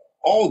so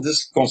all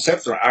these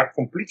conceptions are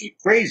completely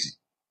crazy.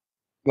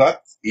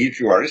 But if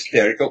you are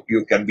hysterical,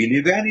 you can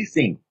believe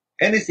anything.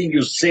 Anything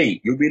you say,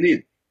 you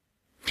believe.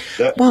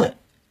 Well,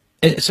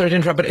 sorry to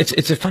interrupt, but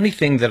it's a funny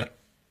thing that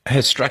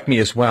has struck me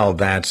as well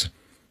that,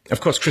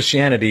 of course,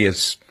 Christianity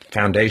is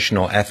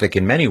foundational ethic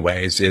in many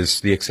ways, is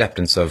the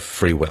acceptance of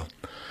free will.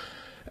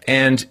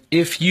 And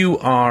if you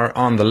are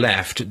on the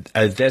left,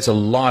 there's a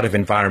lot of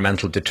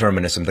environmental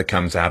determinism that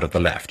comes out of the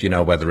left,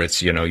 whether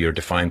it's, you're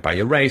defined by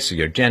your race or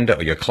your gender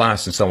or your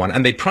class and so on.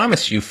 And they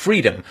promise you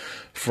freedom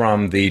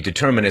from the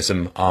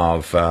determinism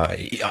of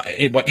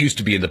what used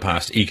to be in the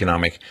past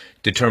economic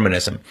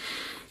determinism.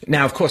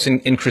 Now, of course,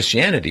 in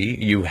Christianity,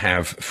 you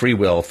have free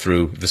will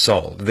through the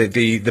soul.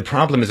 The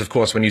problem is, of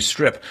course, when you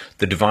strip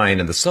the divine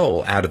and the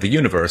soul out of the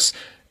universe,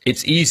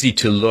 it's easy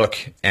to look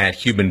at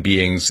human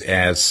beings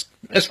as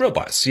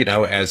robots,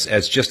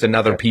 as just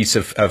another piece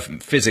of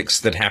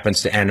physics that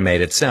happens to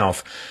animate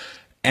itself.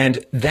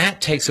 And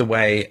that takes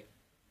away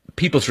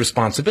people's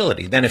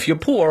responsibility. Then if you're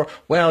poor,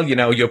 well,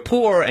 you're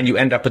poor and you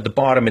end up at the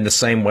bottom in the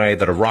same way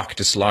that a rock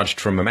dislodged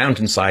from a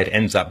mountainside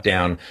ends up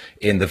down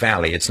in the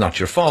valley. It's not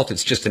your fault.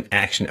 It's just an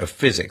action of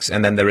physics.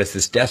 And then there is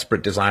this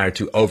desperate desire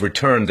to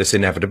overturn this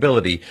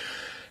inevitability.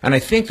 And I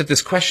think that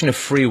this question of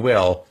free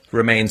will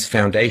remains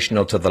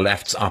foundational to the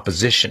left's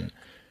opposition.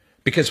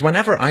 Because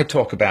whenever I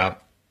talk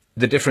about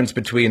the difference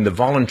between the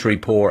voluntary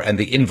poor and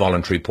the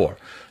involuntary poor,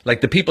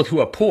 like the people who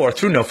are poor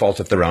through no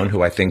fault of their own,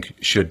 who I think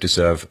should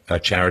deserve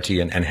charity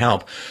and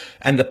help,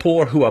 and the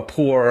poor who are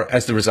poor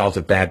as the result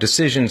of bad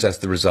decisions, as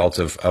the result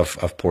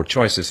of poor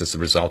choices, as the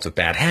result of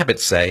bad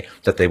habits, say,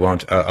 that they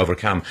won't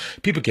overcome.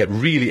 People get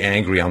really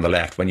angry on the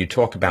left when you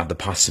talk about the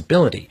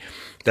possibility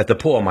that the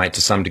poor might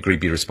to some degree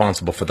be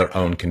responsible for their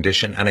own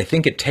condition. And I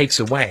think it takes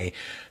away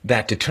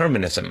that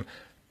determinism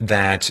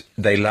that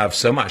they love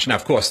so much. Now,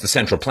 of course, the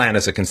central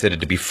planners are considered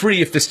to be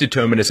free of this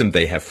determinism.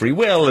 They have free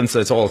will, and so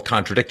it's all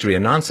contradictory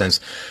and nonsense.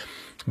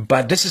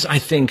 But this is, I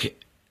think,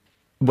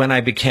 when I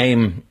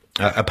became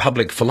a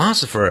public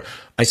philosopher,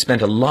 I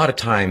spent a lot of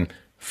time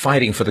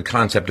fighting for the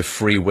concept of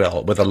free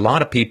will with a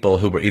lot of people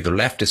who were either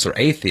leftists or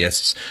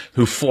atheists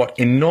who fought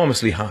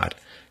enormously hard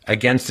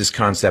against this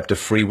concept of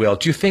free will.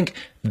 Do you think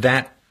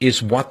that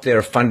is what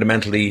they're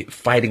fundamentally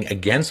fighting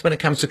against when it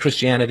comes to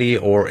Christianity,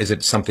 or is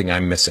it something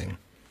I'm missing?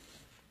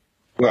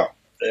 Well,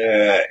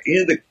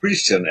 in the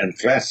Christian and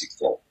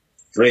classical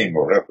frame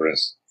of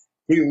reference,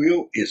 free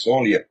will is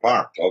only a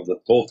part of the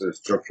total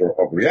structure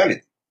of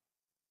reality.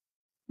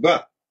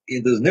 But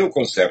in this new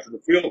conception,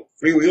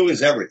 free will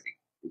is everything.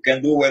 You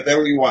can do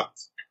whatever you want.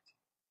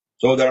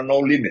 So there are no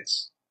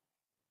limits.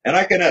 And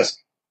I can ask,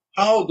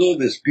 how do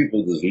these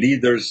people, these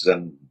leaders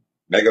and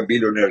mega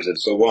billionaires and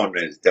so on,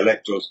 and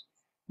intellectuals,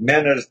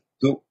 manage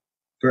to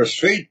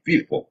persuade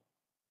people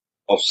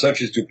of such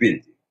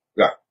stupidity?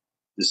 Well,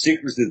 the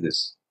secret is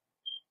this.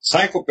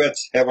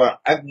 Psychopaths have an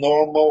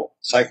abnormal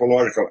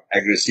psychological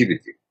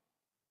aggressivity.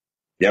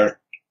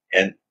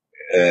 And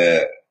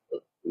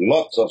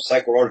lots of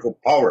psychological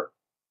power.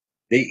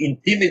 They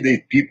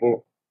intimidate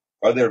people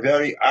by their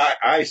very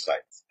eyesight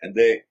and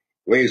their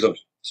ways of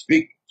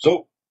speaking.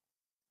 So,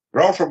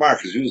 Groucho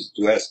Marx used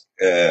to ask,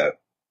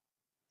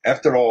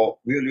 after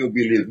all, will you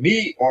believe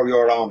me or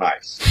your own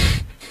eyes?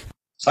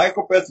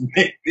 Psychopaths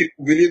make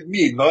people believe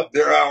me, not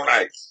their own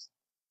eyes.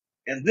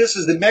 And this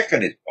is the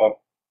mechanism of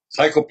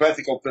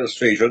psychopathical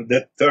persuasion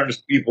that turns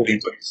people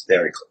into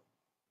hysterical.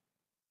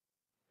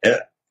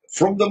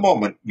 From the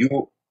moment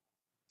you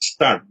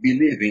start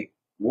believing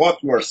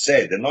what you are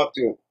said and not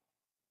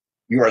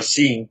you are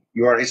seeing,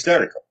 you are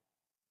hysterical.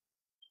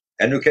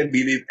 and you can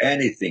believe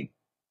anything.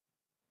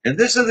 And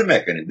this is the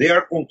mechanism. They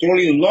are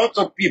controlling lots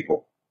of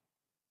people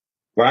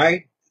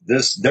by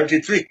this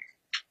dirty trick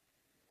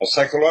of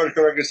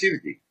psychological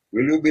aggressivity.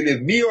 Will you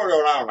believe me or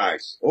your own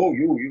eyes? Oh,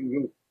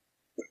 you.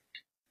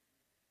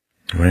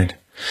 Right.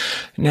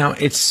 Now,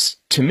 it's,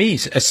 to me,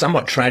 a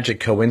somewhat tragic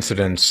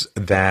coincidence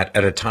that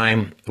at a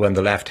time when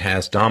the left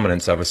has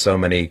dominance over so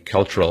many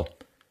cultural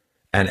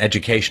and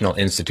educational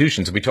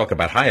institutions, we talk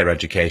about higher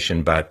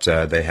education, but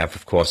they have,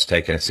 of course,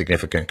 taken a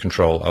significant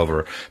control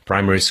over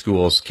primary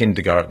schools,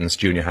 kindergartens,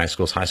 junior high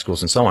schools,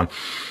 and so on.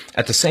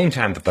 At the same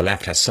time that the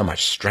left has so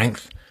much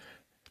strength,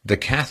 the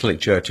Catholic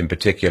Church in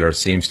particular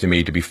seems to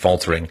me to be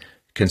faltering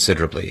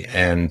considerably.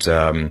 And,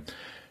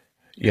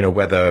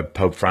 whether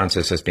Pope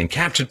Francis has been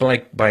captured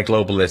by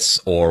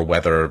globalists or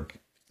whether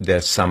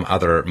there's some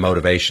other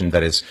motivation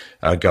that is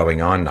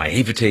going on,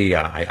 naivety,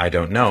 I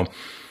don't know.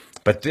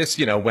 But this,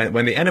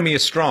 when the enemy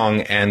is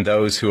strong and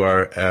those who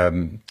are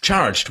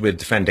charged with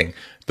defending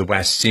the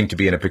West seem to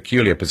be in a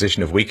peculiar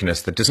position of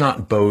weakness that does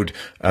not bode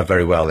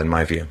very well, in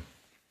my view.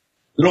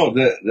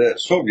 The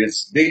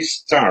Soviets, they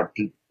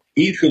started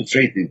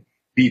infiltrating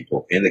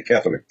people in the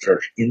Catholic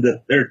Church in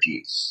the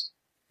 30s.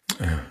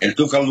 And it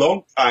took a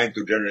long time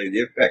to generate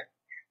the effect.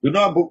 You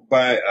know a book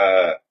by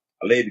a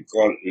lady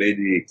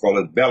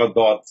called Bella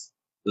Dodd,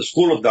 The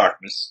School of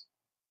Darkness?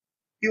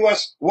 He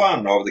was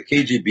one of the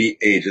KGB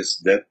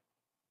agents that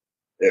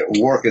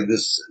work in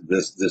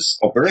this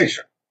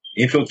operation,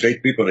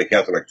 infiltrate people in the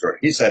Catholic Church.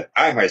 He said,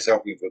 I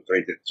myself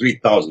infiltrated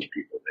 3,000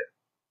 people there.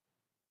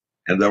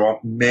 And there are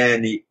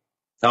many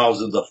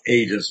thousands of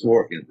agents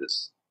working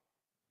this.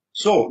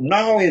 So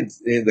now in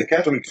the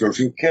Catholic Church,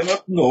 you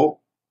cannot know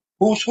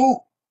who's who.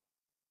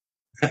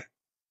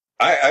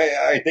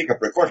 I take a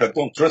precaution. I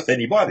don't trust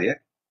anybody.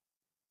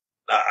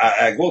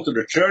 I go to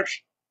the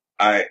church,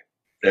 I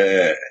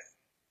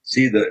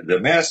see the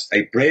mass,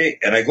 I pray,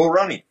 and I go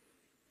running.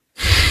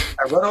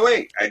 I run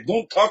away. I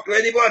don't talk to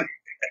anybody.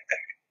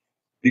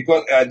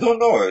 Because I don't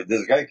know.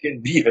 This guy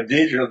can be an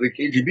agent of the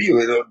KGB.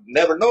 We don't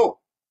never know.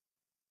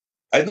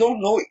 I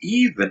don't know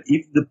even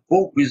if the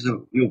Pope is a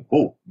real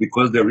Pope,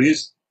 because there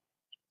is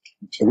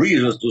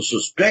reasons to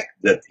suspect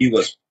that he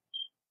was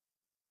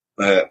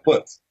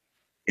put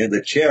in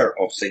the chair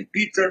of St.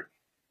 Peter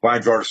by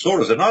George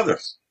Soros and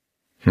others.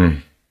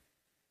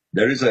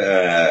 There is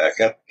a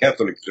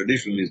Catholic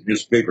traditionalist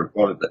newspaper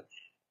called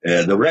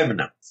The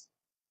Remnant.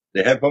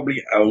 They have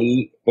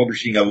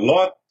publishing a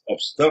lot of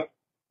stuff,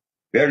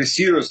 very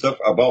serious stuff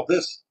about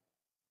this.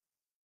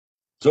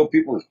 So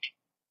people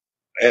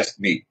ask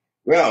me,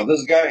 well,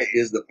 this guy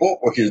is the Pope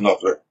or he's not?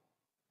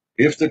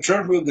 If the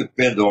church will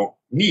depend on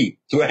me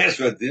to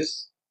answer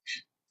this,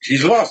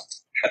 she's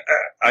lost.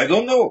 I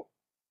don't know.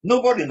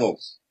 Nobody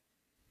knows.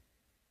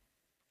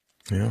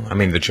 I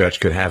mean, the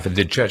church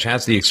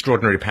has the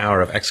extraordinary power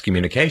of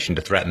excommunication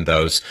to threaten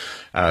those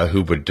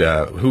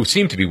who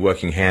seem to be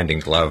working hand in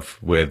glove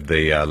with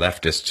the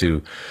leftists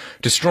to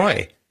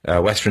destroy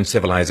Western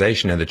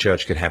civilization, and the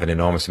church could have an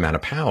enormous amount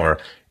of power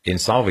in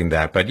solving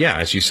that. But yeah,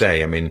 as you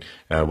say, I mean,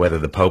 whether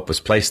the Pope was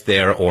placed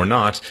there or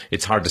not,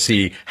 it's hard to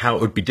see how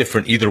it would be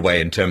different either way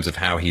in terms of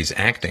how he's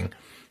acting.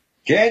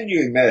 Can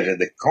you imagine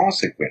the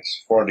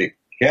consequence for the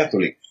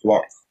Catholic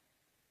flock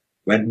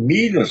when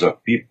millions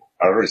of people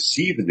are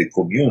receiving the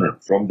communion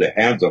from the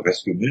hands of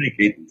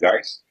excommunicated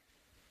guys?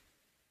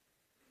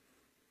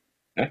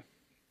 Huh?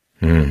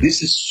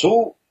 This is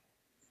so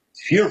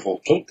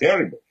fearful, so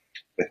terrible,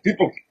 that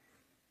people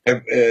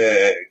have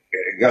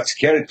got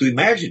scared to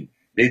imagine.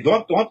 They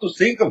don't want to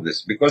think of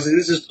this because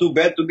this is too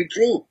bad to be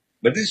true.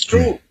 But it's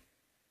true.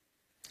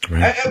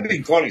 Right. I have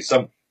been calling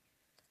some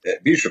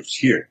bishops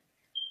here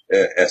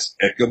as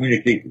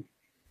excommunicated.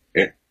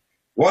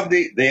 What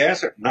they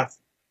answer?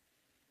 Nothing.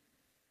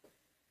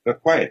 They're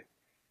quiet.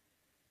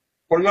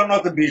 Well, you're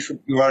not a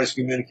bishop, you are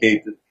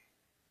excommunicated.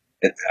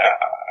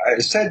 I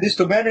said this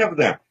to many of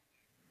them.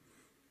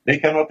 They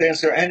cannot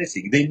answer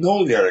anything. They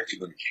know they are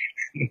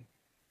excommunicated.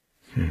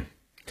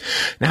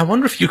 Now, I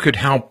wonder if you could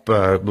help,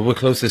 we'll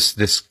close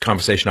this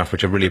conversation off,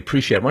 which I really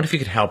appreciate. I wonder if you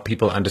could help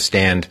people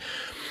understand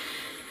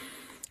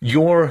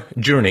your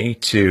journey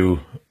to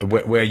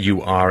where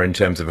you are in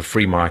terms of a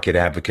free market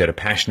advocate, a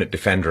passionate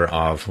defender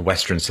of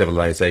Western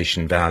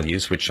civilization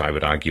values, which I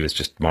would argue is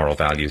just moral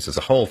values as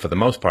a whole for the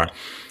most part.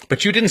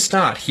 But you didn't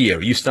start here.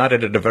 You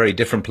started at a very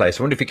different place.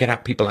 I wonder if you could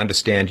help people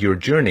understand your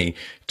journey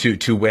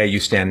to where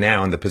you stand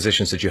now and the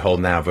positions that you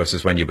hold now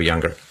versus when you were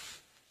younger.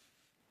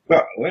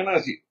 Well, when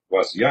I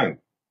was young,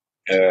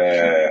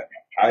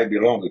 I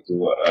belonged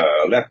to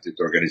a leftist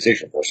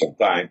organization for some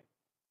time.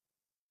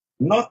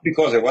 Not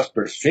because I was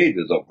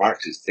persuaded of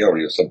Marxist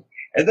theory or something.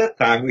 At that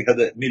time, we had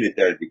a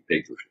military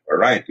dictatorship, a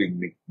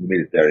right-wing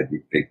military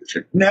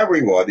dictatorship. And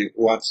everybody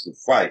wants to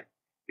fight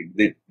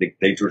the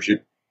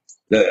dictatorship.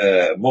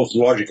 The most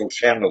logical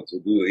channel to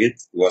do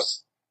it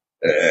was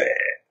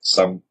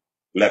some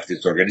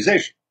leftist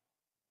organization.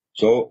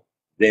 So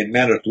they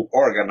managed to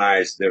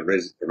organize the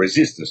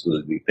resistance to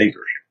the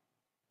dictatorship.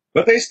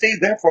 But I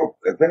stayed there for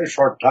a very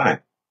short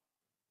time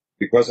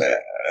because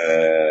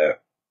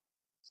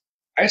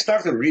I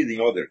started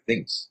reading other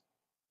things.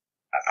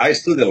 I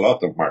studied a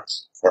lot of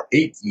Marx. For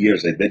 8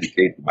 years, I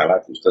dedicated my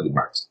life to study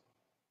Marx.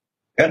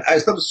 And I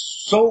studied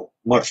so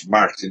much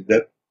Marx in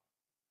that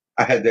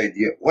I had the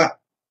idea, well,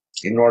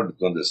 in order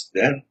to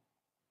understand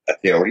a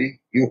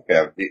theory, you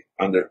have to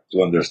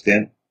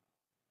understand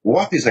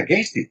what is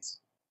against it.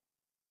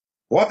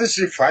 What is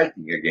it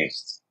fighting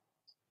against?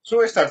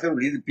 So I started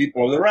reading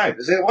people on the right.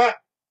 I said, what?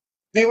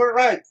 They were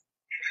right.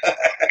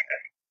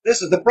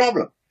 This is the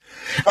problem.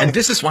 And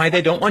this is why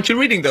they don't want you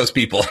reading those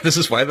people. This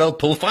is why they'll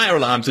pull fire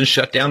alarms and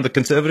shut down the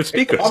conservative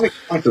speakers. From economic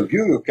point of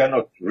view, you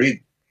cannot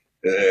read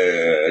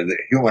the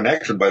Human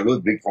Action by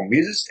Ludwig von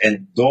Mises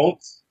and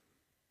don't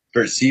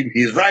perceive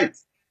he's right.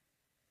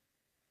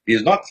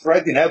 He's not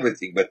right in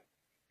everything, but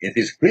in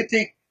his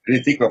critique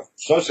of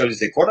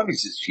socialist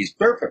economics, he's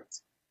perfect.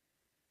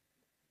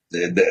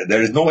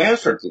 There is no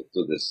answer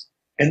to this.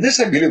 And this,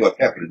 I believe, what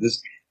happened.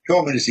 This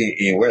communists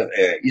in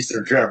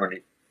Eastern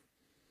Germany,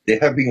 they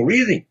have been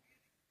reading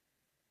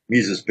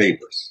Mises'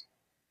 papers.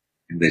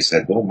 And they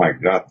said, oh my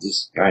God,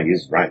 this guy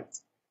is right.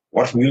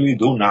 What will we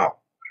do now?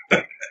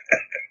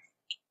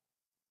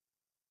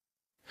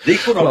 They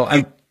could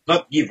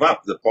not give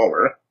up the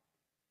power.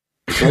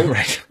 So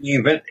right.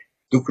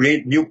 To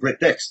create new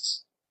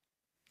pretexts.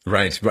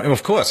 Right.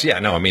 Of course. Yeah.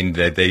 No, I mean,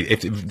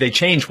 if they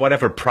change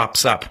whatever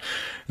props up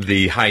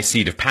the high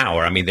seat of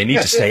power. I mean, they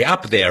need to stay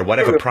up there.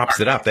 Whatever props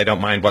it up, they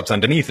don't mind what's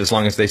underneath as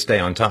long as they stay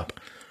on top.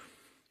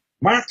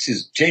 Marx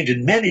is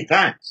changing many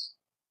times.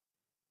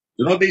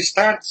 You know, they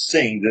start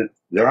saying that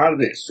there are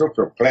the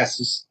structural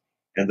classes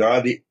and there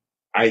are the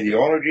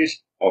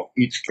ideologies of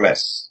each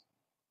class.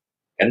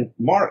 And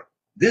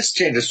this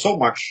changes so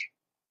much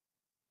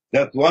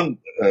that one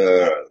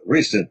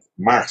recent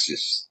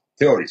Marxist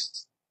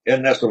theorist,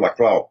 Ernesto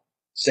Laclau,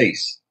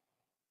 says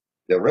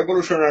the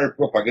revolutionary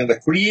propaganda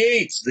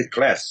creates the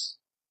class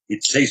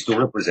it says to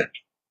represent.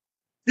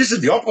 This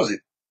is the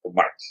opposite of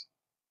Marx.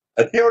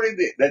 A theory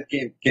that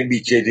can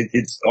be changed into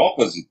its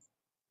opposite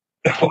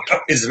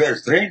is very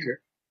strange.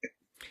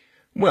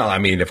 Well, I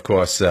mean, of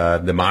course,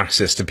 the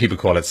Marxist, people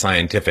call it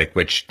scientific,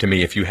 which to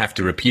me, if you have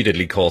to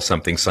repeatedly call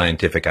something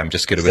scientific, I'm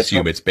just going to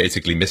assume it's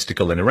basically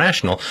mystical and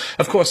irrational.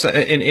 Of course,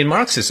 in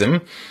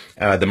Marxism,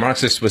 the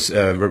Marxist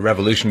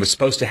revolution was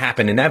supposed to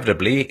happen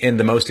inevitably in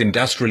the most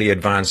industrially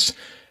advanced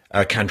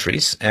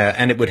countries,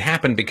 and it would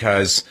happen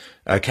because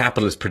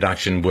capitalist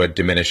production would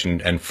diminish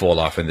and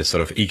fall off in this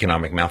sort of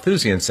economic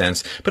Malthusian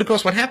sense. But of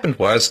course, what happened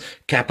was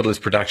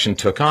capitalist production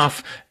took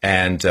off,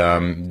 and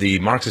the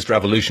Marxist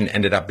revolution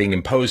ended up being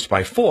imposed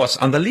by force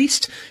on the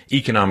least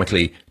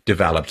economically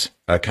developed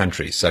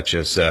countries, such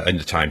as in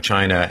the time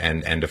China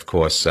and of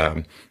course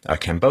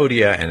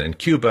Cambodia and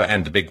Cuba,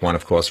 and the big one,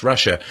 of course,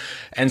 Russia.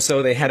 And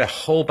so they had a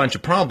whole bunch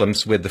of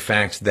problems with the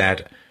fact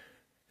that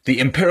the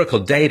empirical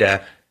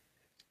data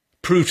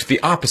proved the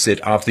opposite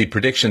of the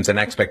predictions and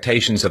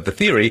expectations of the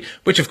theory,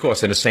 which, of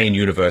course, in a sane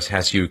universe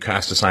has you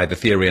cast aside the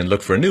theory and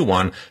look for a new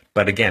one.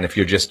 But again, if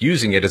you're just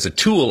using it as a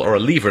tool or a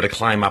lever to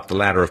climb up the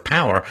ladder of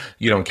power,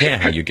 you don't care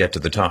how you get to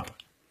the top.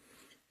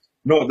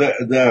 No,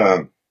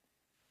 the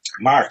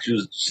Marx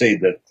used to say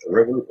that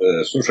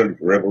social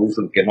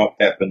revolution cannot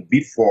happen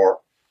before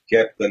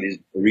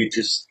capitalism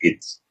reaches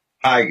its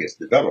highest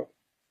development.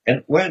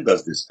 And when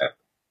does this happen?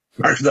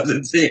 Marx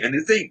doesn't say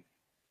anything.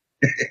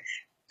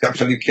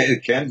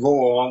 Capitalism can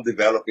go on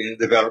developing,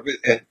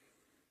 and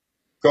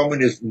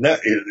communism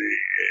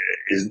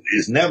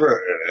is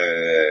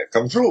never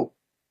come true.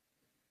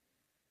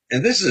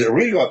 And this is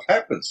really what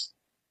happens.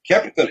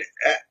 Capitalism,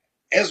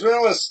 as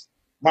well as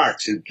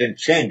Marxism, can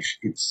change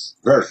its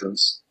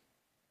versions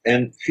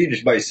and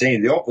finish by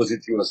saying the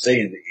opposite he was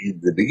saying in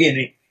the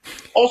beginning.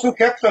 Also,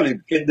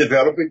 capitalism can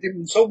develop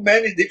into so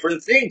many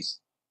different things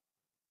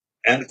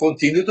and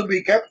continue to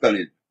be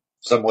capitalism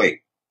some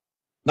way.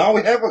 Now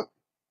we have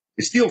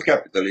still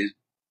capitalism,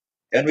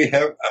 and we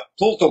have a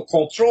total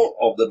control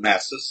of the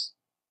masses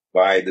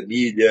by the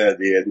media,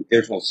 the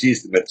educational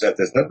system,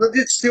 etc., but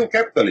it's still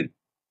capitalism,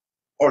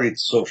 or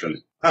it's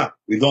socialism.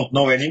 We don't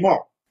know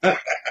anymore.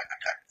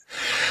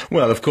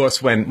 Well, of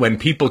course, when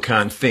people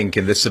can't think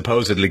in this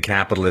supposedly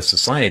capitalist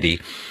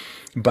society,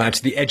 but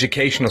the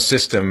educational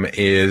system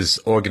is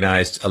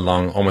organized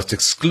along almost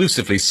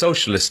exclusively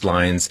socialist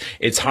lines,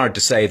 it's hard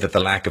to say that the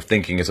lack of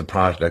thinking is a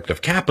product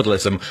of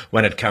capitalism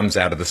when it comes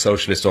out of the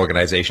socialist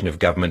organization of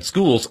government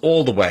schools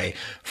all the way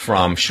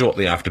from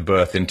shortly after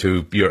birth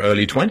into your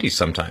early 20s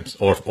sometimes,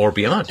 or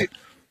beyond.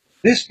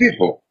 These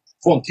people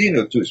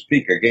continue to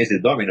speak against the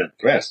dominant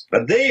class,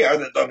 but they are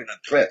the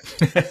dominant class.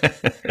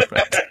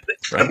 Right.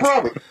 The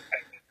problem.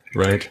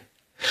 Right.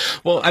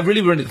 Well, I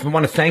really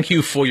want to thank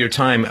you for your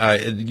time.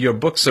 Your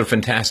books are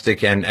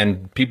fantastic,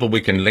 and people, we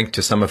can link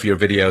to some of your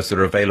videos that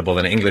are available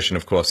in English and,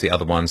 of course, the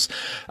other ones.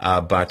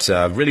 But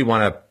really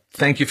want to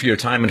thank you for your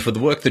time and for the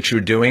work that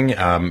you're doing.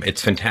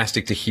 It's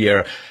fantastic to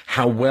hear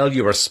how well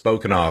you are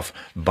spoken of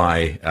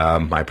by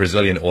my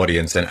Brazilian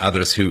audience and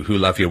others who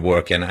love your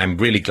work. And I'm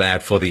really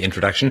glad for the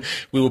introduction.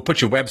 We will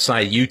put your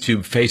website,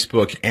 YouTube,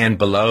 Facebook, and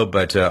below.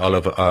 But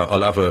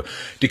Olavo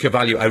de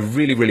Carvalho, I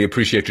really, really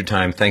appreciate your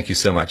time. Thank you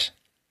so much.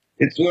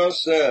 It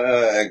was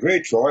a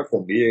great joy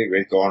for me, a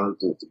great honor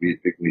to be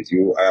speaking with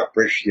you. I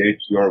appreciate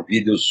your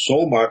videos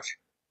so much.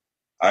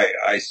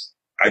 I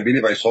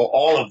believe I saw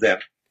all of them.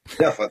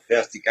 They're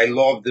fantastic. I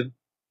love them.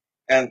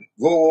 And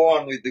go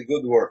on with the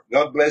good work.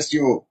 God bless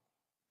you.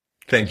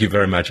 Thank you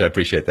very much. I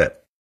appreciate that.